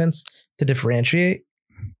American accents to differentiate.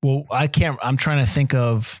 Well, I'm trying to think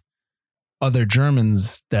of other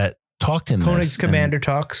Germans that talked in Koenig's commander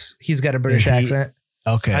talks. He's got a British accent.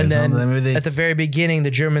 Okay. And then at the very beginning,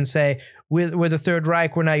 the Germans say, we're the Third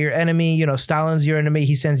Reich. We're not your enemy. Stalin's your enemy.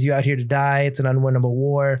 He sends you out here to die. It's an unwinnable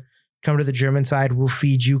war. Come to the German side. We'll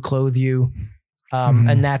feed you, clothe you.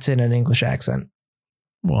 And that's in an English accent.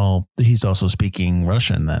 Well, he's also speaking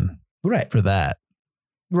Russian then. Right. For that.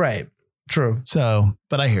 Right. True. So,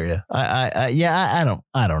 but I hear you. I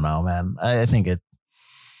don't know, man. I think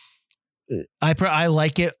I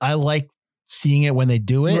like it. I like seeing it when they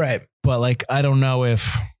do it. Right. But like, I don't know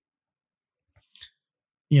if,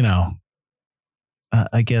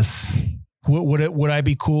 I guess, would I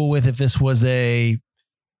be cool with if this was if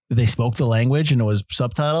they spoke the language and it was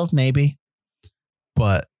subtitled? Maybe.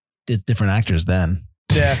 But it's different actors then.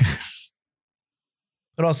 Yeah.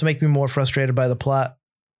 It'd also make me more frustrated by the plot.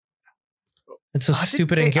 It's so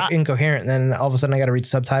stupid and incoherent. And then all of a sudden I got to read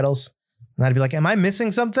subtitles and I'd be like, am I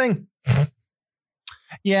missing something?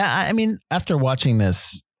 Yeah. I mean, after watching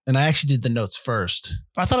this, And I actually did the notes first.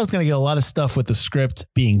 I thought I was going to get a lot of stuff with the script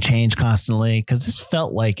being changed constantly because this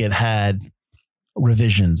felt like it had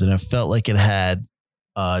revisions and it felt like it had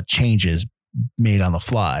changes made on the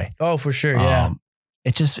fly. Oh, for sure. Yeah.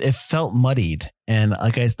 It felt muddied. And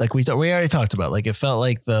we already talked about, like, it felt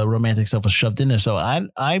like the romantic stuff was shoved in there. So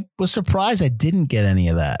I was surprised I didn't get any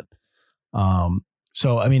of that.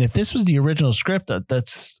 So, I mean, if this was the original script,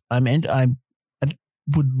 I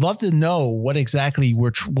would love to know what exactly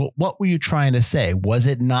what were you trying to say? Was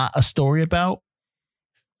it not a story about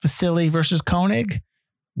Vasily versus Koenig?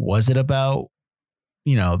 Was it about,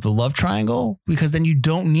 the love triangle? Because then you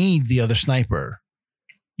don't need the other sniper.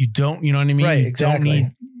 You don't, you know what I mean? Right, you exactly.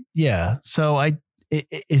 So are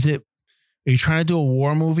you trying to do a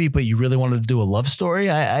war movie, but you really wanted to do a love story?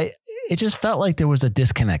 It just felt like there was a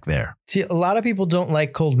disconnect there. See, a lot of people don't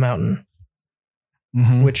like Cold Mountain,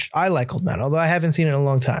 which I like Cold Mountain, although I haven't seen it in a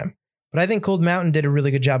long time. But I think Cold Mountain did a really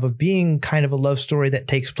good job of being kind of a love story that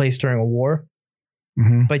takes place during a war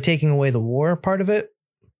by taking away the war part of it.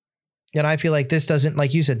 And I feel like this doesn't,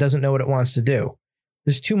 like you said, doesn't know what it wants to do.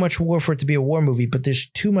 There's too much war for it to be a war movie, but there's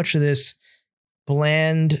too much of this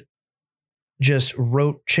bland, just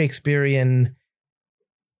rote Shakespearean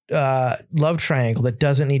love triangle that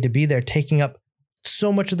doesn't need to be there, taking up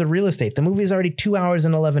so much of the real estate. The movie is already 2 hours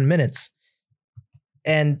and 11 minutes.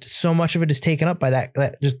 And so much of it is taken up by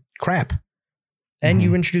that just crap. And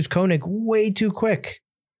you introduce Koenig way too quick.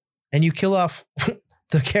 And you kill off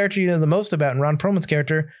the character you know the most about, and Ron Perlman's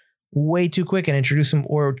character, way too quick, and introduce him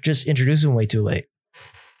way too late.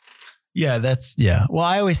 Yeah, Well,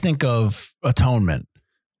 I always think of Atonement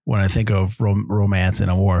when I think of romance in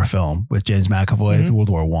a war film with James McAvoy, World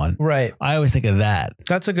War I. Right. I always think of that.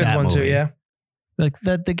 That's a good one movie. Too, yeah. Like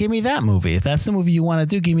that, give me that movie. If that's the movie you want to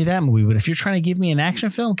do, give me that movie. But if you're trying to give me an action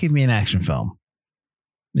film, give me an action film.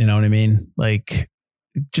 You know what I mean? Like,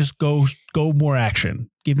 just go more action.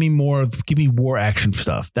 Give me war action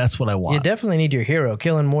stuff. That's what I want. You definitely need your hero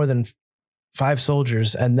killing more than 5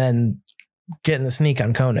 soldiers and then getting the sneak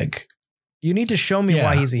on Koenig. You need to show me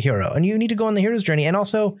why he's a hero, and you need to go on the hero's journey. And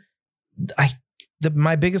also,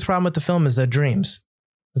 my biggest problem with the film is the dreams.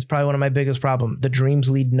 That's probably one of my biggest problems. The dreams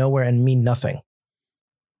lead nowhere and mean nothing.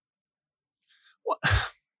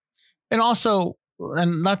 And also,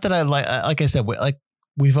 and not that I like I said, like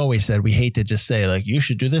we've always said, we hate to just say like, you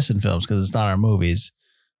should do this in films because it's not our movies,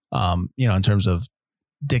 in terms of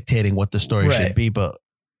dictating what the story should be. But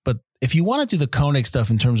if you want to do the Koenig stuff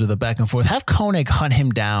in terms of the back and forth, have Koenig hunt him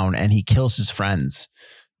down and he kills his friends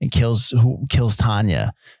and kills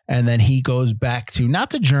Tanya. And then he goes back to, not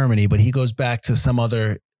to Germany, but he goes back to some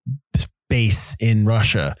other base in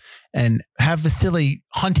Russia and have Vasily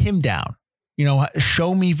hunt him down.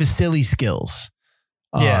 Show me Vasily's skills.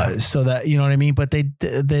 So that, you know what I mean? But they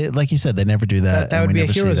like you said, they never do that. That would be a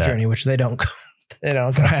hero's journey, which they don't go.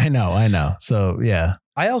 I know. So, yeah.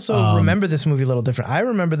 I also remember this movie a little different. I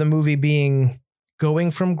remember the movie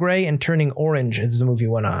going from gray and turning orange as the movie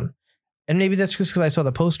went on. And maybe that's just because I saw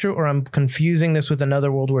the poster, or I'm confusing this with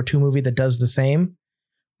another World War II movie that does the same,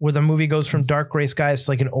 where the movie goes from dark gray skies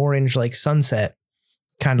to like an orange, like sunset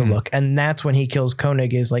kind of look. And that's when he kills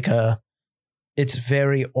Koenig, is like it's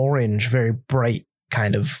very orange, very bright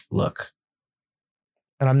kind of look.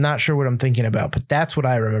 And I'm not sure what I'm thinking about, but that's what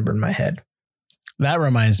I remember in my head. That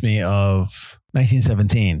reminds me of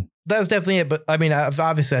 1917. That was definitely it. But I mean,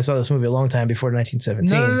 obviously I saw this movie a long time before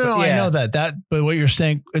 1917. No. Yeah. I know that, but what you're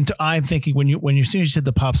saying, I'm thinking when you said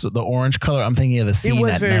the orange color, I'm thinking of the scene. It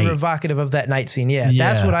was that very night. evocative of that night scene. Yeah.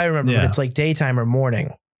 That's what I remember. But it's like daytime or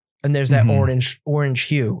morning. And there's that orange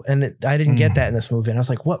hue. And I didn't get that in this movie. And I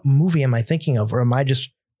was like, what movie am I thinking of? Or am I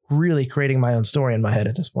just really creating my own story in my head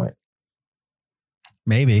at this point?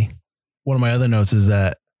 Maybe. One of my other notes is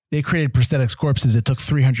that they created prosthetics corpses. It took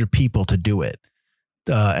 300 people to do it.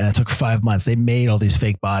 And it took 5 months. They made all these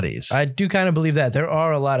fake bodies. I do kind of believe that. There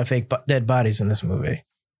are a lot of fake dead bodies in this movie.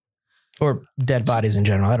 Or dead bodies in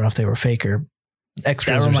general. I don't know if they were fake or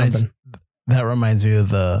extras or something. That reminds me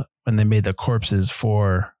of when they made the corpses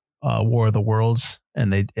for War of the Worlds,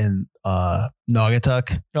 and they in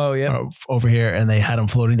Naugatuck. Oh yeah, over here, and they had them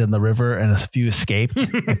floating down the river, and a few escaped,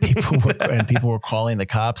 and people were calling the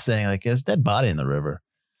cops saying like, "There's a dead body in the river."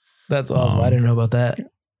 That's awesome. I didn't know about that.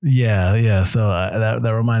 Yeah. So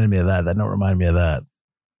that reminded me of that. That note reminded me of that.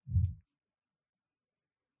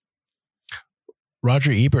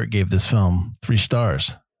 Roger Ebert gave this film 3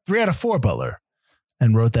 stars, 3 out of 4, Butler,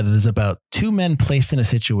 and wrote that it is about 2 men placed in a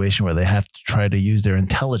situation where they have to try to use their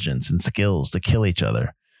intelligence and skills to kill each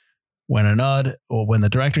other. When the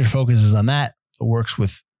director focuses on that, the works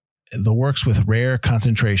with rare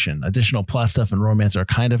concentration. Additional plot stuff and romance are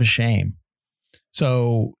kind of a shame.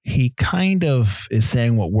 So he kind of is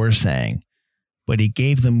saying what we're saying, but he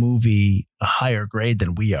gave the movie a higher grade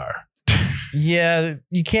than we are. Yeah,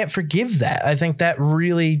 you can't forgive that. I think that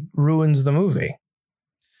really ruins the movie.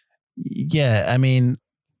 Yeah, I mean,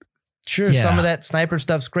 sure, some of that sniper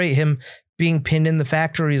stuff's great. Him being pinned in the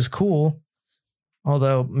factory is cool,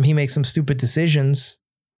 although he makes some stupid decisions.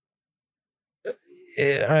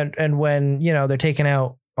 And when, you know, they're taking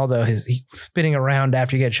out, although he's spinning around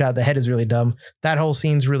after you get shot, the head is really dumb. That whole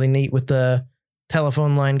scene's really neat with the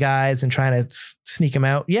telephone line guys and trying to sneak him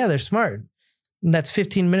out. Yeah, they're smart. And that's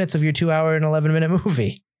 15 minutes of your 2 hour and 11 minute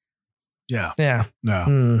movie. Yeah. Yeah.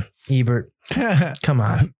 No. Ebert. Come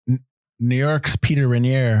on. New York's Peter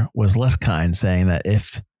Rainier was less kind, saying that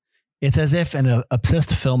it's as if an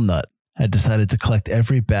obsessed film nut had decided to collect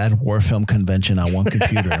every bad war film convention on one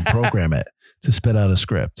computer and program it to spit out a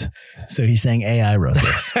script. So he's saying AI wrote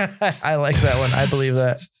this. I like that one. I believe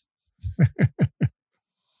that.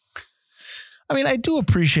 I mean, I do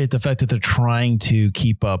appreciate the fact that they're trying to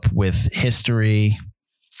keep up with history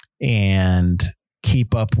and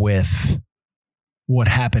keep up with what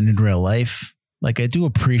happened in real life. Like, I do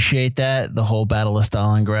appreciate that, the whole Battle of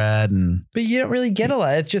Stalingrad. But you don't really get a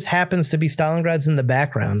lot. It just happens to be Stalingrad's in the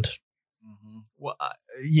background. Mm-hmm. Well,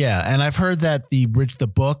 yeah. And I've heard that the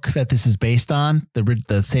book that this is based on,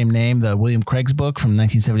 the same name, the William Craig's book from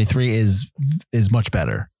 1973 is much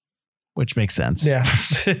better, which makes sense. Yeah.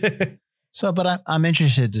 So, but I'm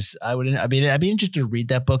interested to, I'd be interested to read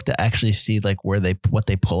that book to actually see like what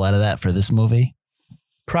they pull out of that for this movie.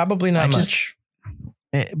 Probably not much.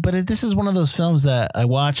 But this is one of those films that I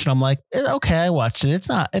watched and I'm like, okay, I watched it.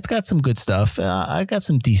 It's got some good stuff. I got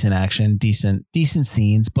some decent action, decent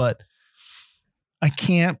scenes, but I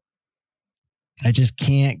just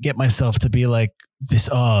can't get myself to be like this.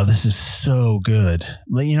 Oh, this is so good.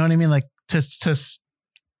 Like, you know what I mean? Like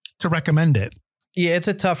to recommend it. Yeah, it's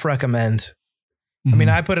a tough recommend. Mm-hmm. I mean,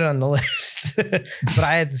 I put it on the list, but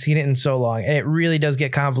I hadn't seen it in so long. And it really does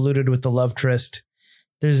get convoluted with the love tryst.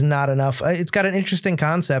 There's not enough. It's got an interesting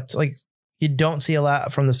concept. Like, you don't see a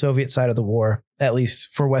lot from the Soviet side of the war, at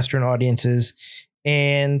least for Western audiences.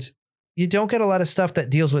 And you don't get a lot of stuff that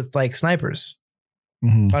deals with like snipers.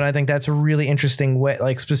 Mm-hmm. And I think that's a really interesting way,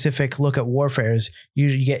 like specific look at warfares.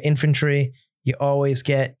 You get infantry. You always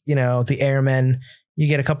get, you know, the airmen. You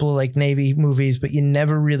get a couple of like Navy movies, but you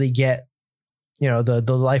never really get, you know, the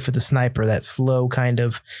life of the sniper, that slow kind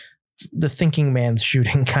of the thinking man's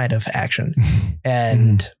shooting kind of action.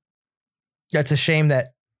 And that's a shame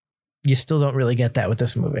that you still don't really get that with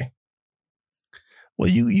this movie. Well,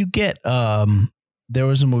 you get, there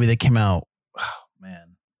was a movie that came out, oh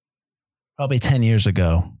man, probably 10 years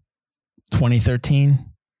ago, 2013.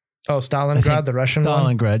 Oh, Stalingrad, the Russian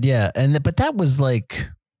one? Stalingrad, yeah. But that was like,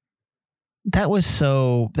 what's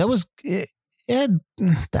the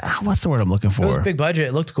word I'm looking for? It was big budget.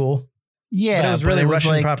 It looked cool. Yeah. But it was really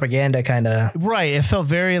Russian propaganda kind of. Right. It felt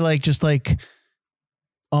very like, just like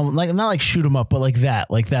not like shoot 'em up, but like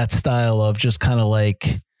that style of just kind of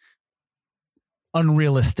like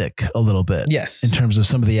unrealistic a little bit. Yes. In terms of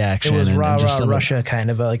some of the action. It was rah Russia kind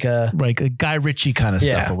of like a. Right. Like Guy Ritchie kind of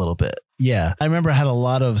stuff a little bit. Yeah. I remember I had a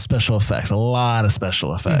lot of special effects.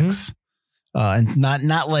 Mm-hmm. And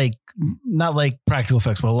not like practical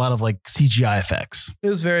effects, but a lot of like CGI effects. It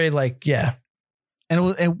was very like, yeah.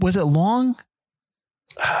 And was it long?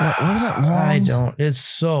 Wasn't it long? It's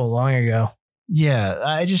so long ago. Yeah.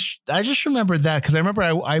 I just remembered that because I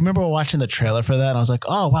remember watching the trailer for that and I was like,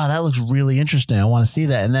 oh wow, that looks really interesting. I want to see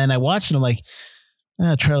that. And then I watched it. I'm like,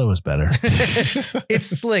 the trailer was better.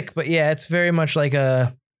 It's slick, but yeah, it's very much like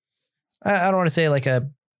I don't want to say like a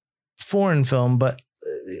foreign film, but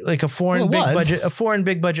like a foreign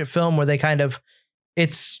big budget film where they kind of,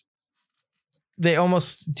 they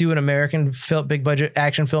almost do an American big budget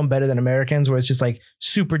action film better than Americans, where it's just like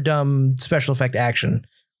super dumb special effect action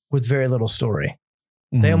with very little story.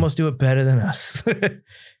 Mm-hmm. They almost do it better than us.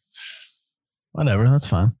 Whatever. That's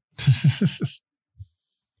fine.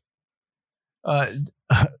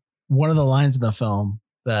 One of the lines in the film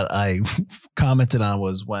that I commented on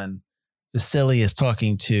was when Vasily is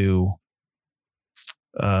talking to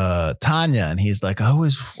Tanya, and he's like, I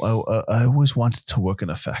always wanted to work in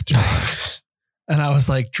a factory. And I was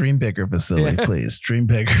like, dream bigger, Vasily, please. Dream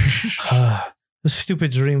bigger. A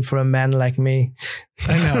stupid dream for a man like me.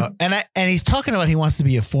 I know. And he's talking about he wants to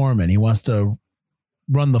be a foreman. He wants to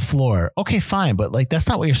run the floor. Okay, fine. But like, that's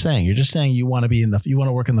not what you're saying. You're just saying you want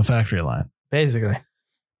to work in the factory line. Basically.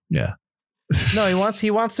 Yeah. No,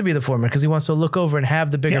 he wants to be the foreman because he wants to look over and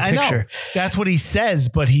have the bigger picture. Know. That's what he says,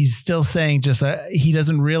 but he's still saying just he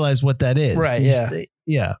doesn't realize what that is. Right. Yeah.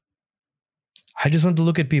 Yeah. I just want to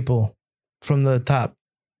look at people from the top.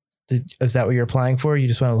 Is that what you're applying for? You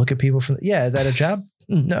just want to look at people from yeah. Is that a job?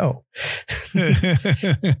 No.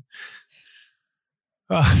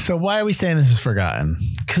 So why are we saying this is forgotten?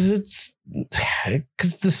 Because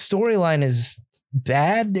the storyline is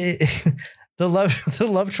bad. The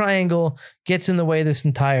love triangle gets in the way of this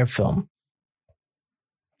entire film.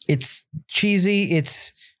 It's cheesy.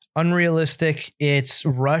 It's unrealistic. It's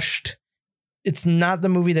rushed. It's not the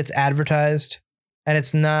movie that's advertised, and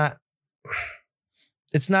it's not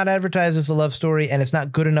advertised as a love story, and it's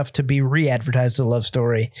not good enough to be re-advertised as a love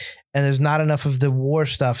story. And there's not enough of the war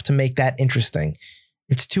stuff to make that interesting.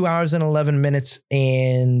 It's 2 hours and 11 minutes,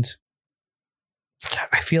 and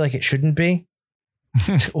I feel like it shouldn't be,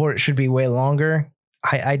 or it should be way longer.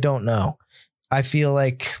 I don't know. I feel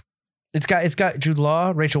like it's got Jude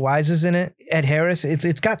Law, Rachel Weisz is in it, Ed Harris.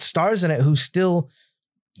 It's got stars in it who still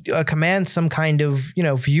command some kind of,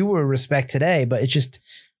 viewer respect today, but it's just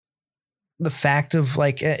the fact of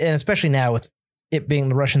like, and especially now with it being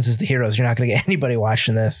the Russians as the heroes, you're not going to get anybody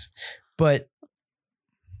watching this, but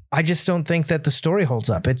I just don't think that the story holds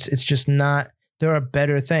up. It's just not, there are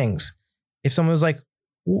better things. If someone was like,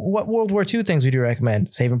 what World War II things would you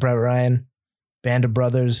recommend? Saving Private Ryan, Band of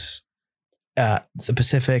Brothers, The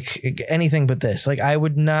Pacific, anything but this. Like I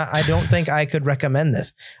don't think I could recommend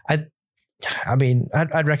this. I'd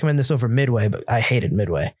recommend this over Midway, but I hated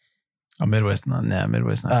Midway. Oh, Midway's not.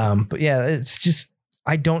 But yeah, it's just,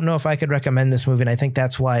 I don't know if I could recommend this movie. And I think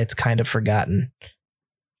that's why it's kind of forgotten.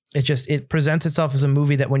 It presents itself as a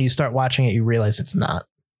movie that when you start watching it, you realize it's not.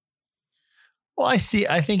 Well, I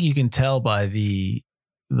think you can tell by the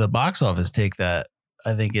box office take that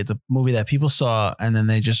I think it's a movie that people saw and then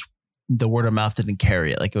the word of mouth didn't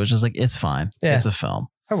carry it. Like it was just like, it's fine. Yeah. It's a film.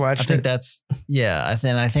 I watched it. I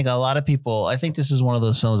think a lot of people, I think this is one of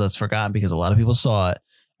those films that's forgotten because a lot of people saw it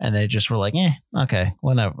and they just were like, okay,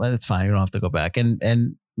 whatever. It's fine. You don't have to go back.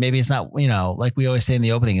 And maybe it's not, like we always say in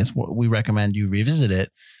the opening, we recommend you revisit it.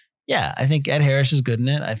 Yeah. I think Ed Harris is good in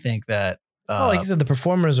it. I think that, like you said, the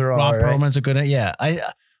performers are all right. Ron Perlman's are good in it. Yeah.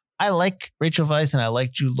 I like Rachel Weisz and I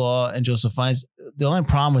like Jude Law and Joseph Fiennes. The only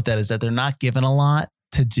problem with that is that they're not given a lot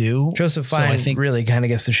to do. Joseph Fiennes I think really kind of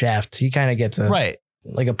gets the shaft. He kind of gets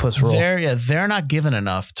like a puss roll. They're not given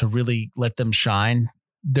enough to really let them shine.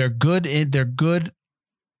 They're good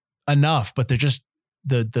enough, but they're just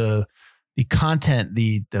the content,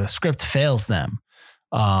 the script fails them.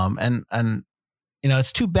 And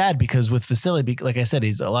it's too bad because with Vasily, like I said,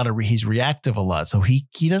 he's reactive a lot. So he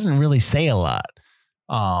doesn't really say a lot.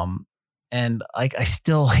 And I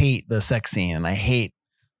still hate the sex scene and I hate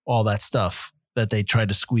all that stuff that they tried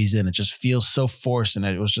to squeeze in. It just feels so forced. And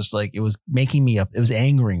it was just like, it was making me up. It was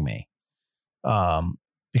angering me.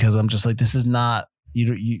 Because I'm just like, this is not,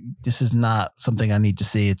 this is not something I need to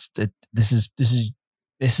see. This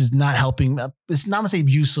is not helping. It's not gonna say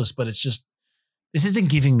useless, but it's just, this isn't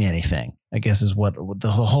giving me anything, I guess is what the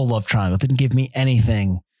whole love triangle didn't give me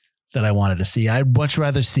anything that I wanted to see. I'd much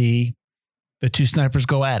rather see the two snipers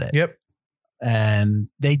go at it. Yep. And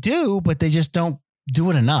they do, but they just don't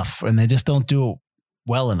do it enough and they just don't do it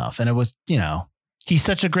well enough. And it was, Vasily's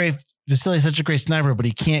such a great sniper, but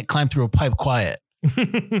he can't climb through a pipe quiet.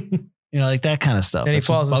 Like that kind of stuff. And he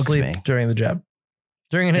falls asleep during the job,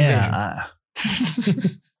 during an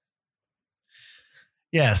invasion.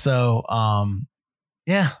 Yeah. So, I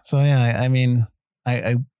mean,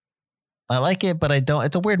 I like it, but I don't.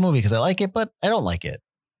 It's a weird movie because I like it, but I don't like it.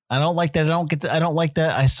 I don't like that. I don't like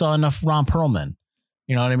that. I saw enough Ron Perlman.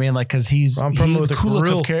 You know what I mean? Like, because the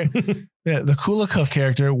Kulikov character. Yeah, the Kulikov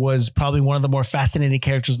character was probably one of the more fascinating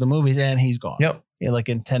characters in the movies, and he's gone. Yep. Yeah, like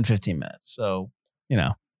in 10, 15 minutes. So,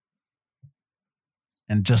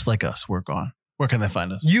 and just like us, we're gone. Where can they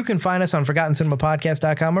find us? You can find us on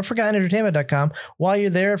ForgottenCinemaPodcast.com or ForgottenEntertainment.com. While you're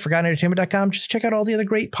there at ForgottenEntertainment.com, just check out all the other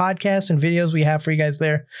great podcasts and videos we have for you guys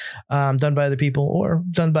there, done by other people or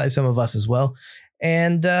done by some of us as well.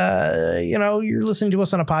 And, you're listening to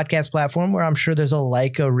us on a podcast platform where I'm sure there's a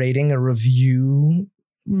rating, a review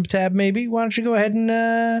tab maybe. Why don't you go ahead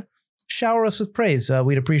and shower us with praise?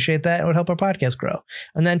 We'd appreciate that. It would help our podcast grow.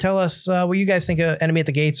 And then tell us what you guys think of Enemy at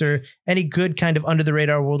the Gates or any good kind of under the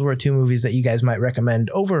radar World War II movies that you guys might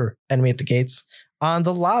recommend over Enemy at the Gates on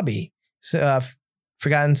the lobby.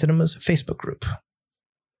 Forgotten Cinema's Facebook group.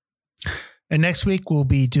 And next week, we'll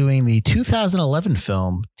be doing the 2011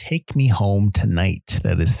 film, Take Me Home Tonight,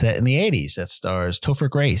 that is set in the 80s. That stars Topher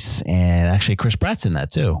Grace and actually Chris Pratt's in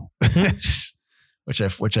that too, which I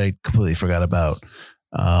completely forgot about.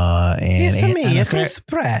 Chris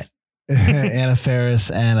Pratt. Anna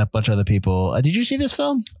Faris and a bunch of other people. Did you see this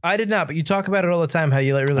film? I did not, but you talk about it all the time, how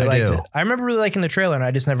you really liked it. I remember really liking the trailer and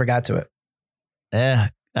I just never got to it. Yeah.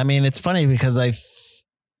 I mean, it's funny because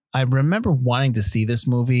I remember wanting to see this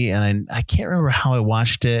movie, and I can't remember how I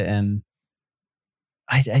watched it, and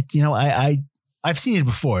I've seen it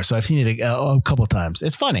before, so I've seen it a couple of times.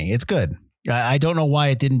 It's funny. It's good. I don't know why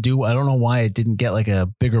it didn't get like a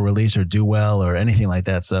bigger release or do well or anything like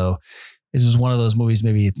that. So this is one of those movies.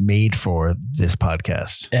 Maybe it's made for this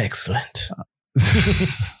podcast. Excellent.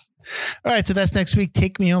 All right. So that's next week.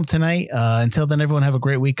 Take Me Home Tonight. Until then, everyone have a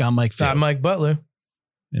great week. I'm Mike Field. I'm Mike Butler.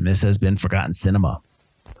 And this has been Forgotten Cinema.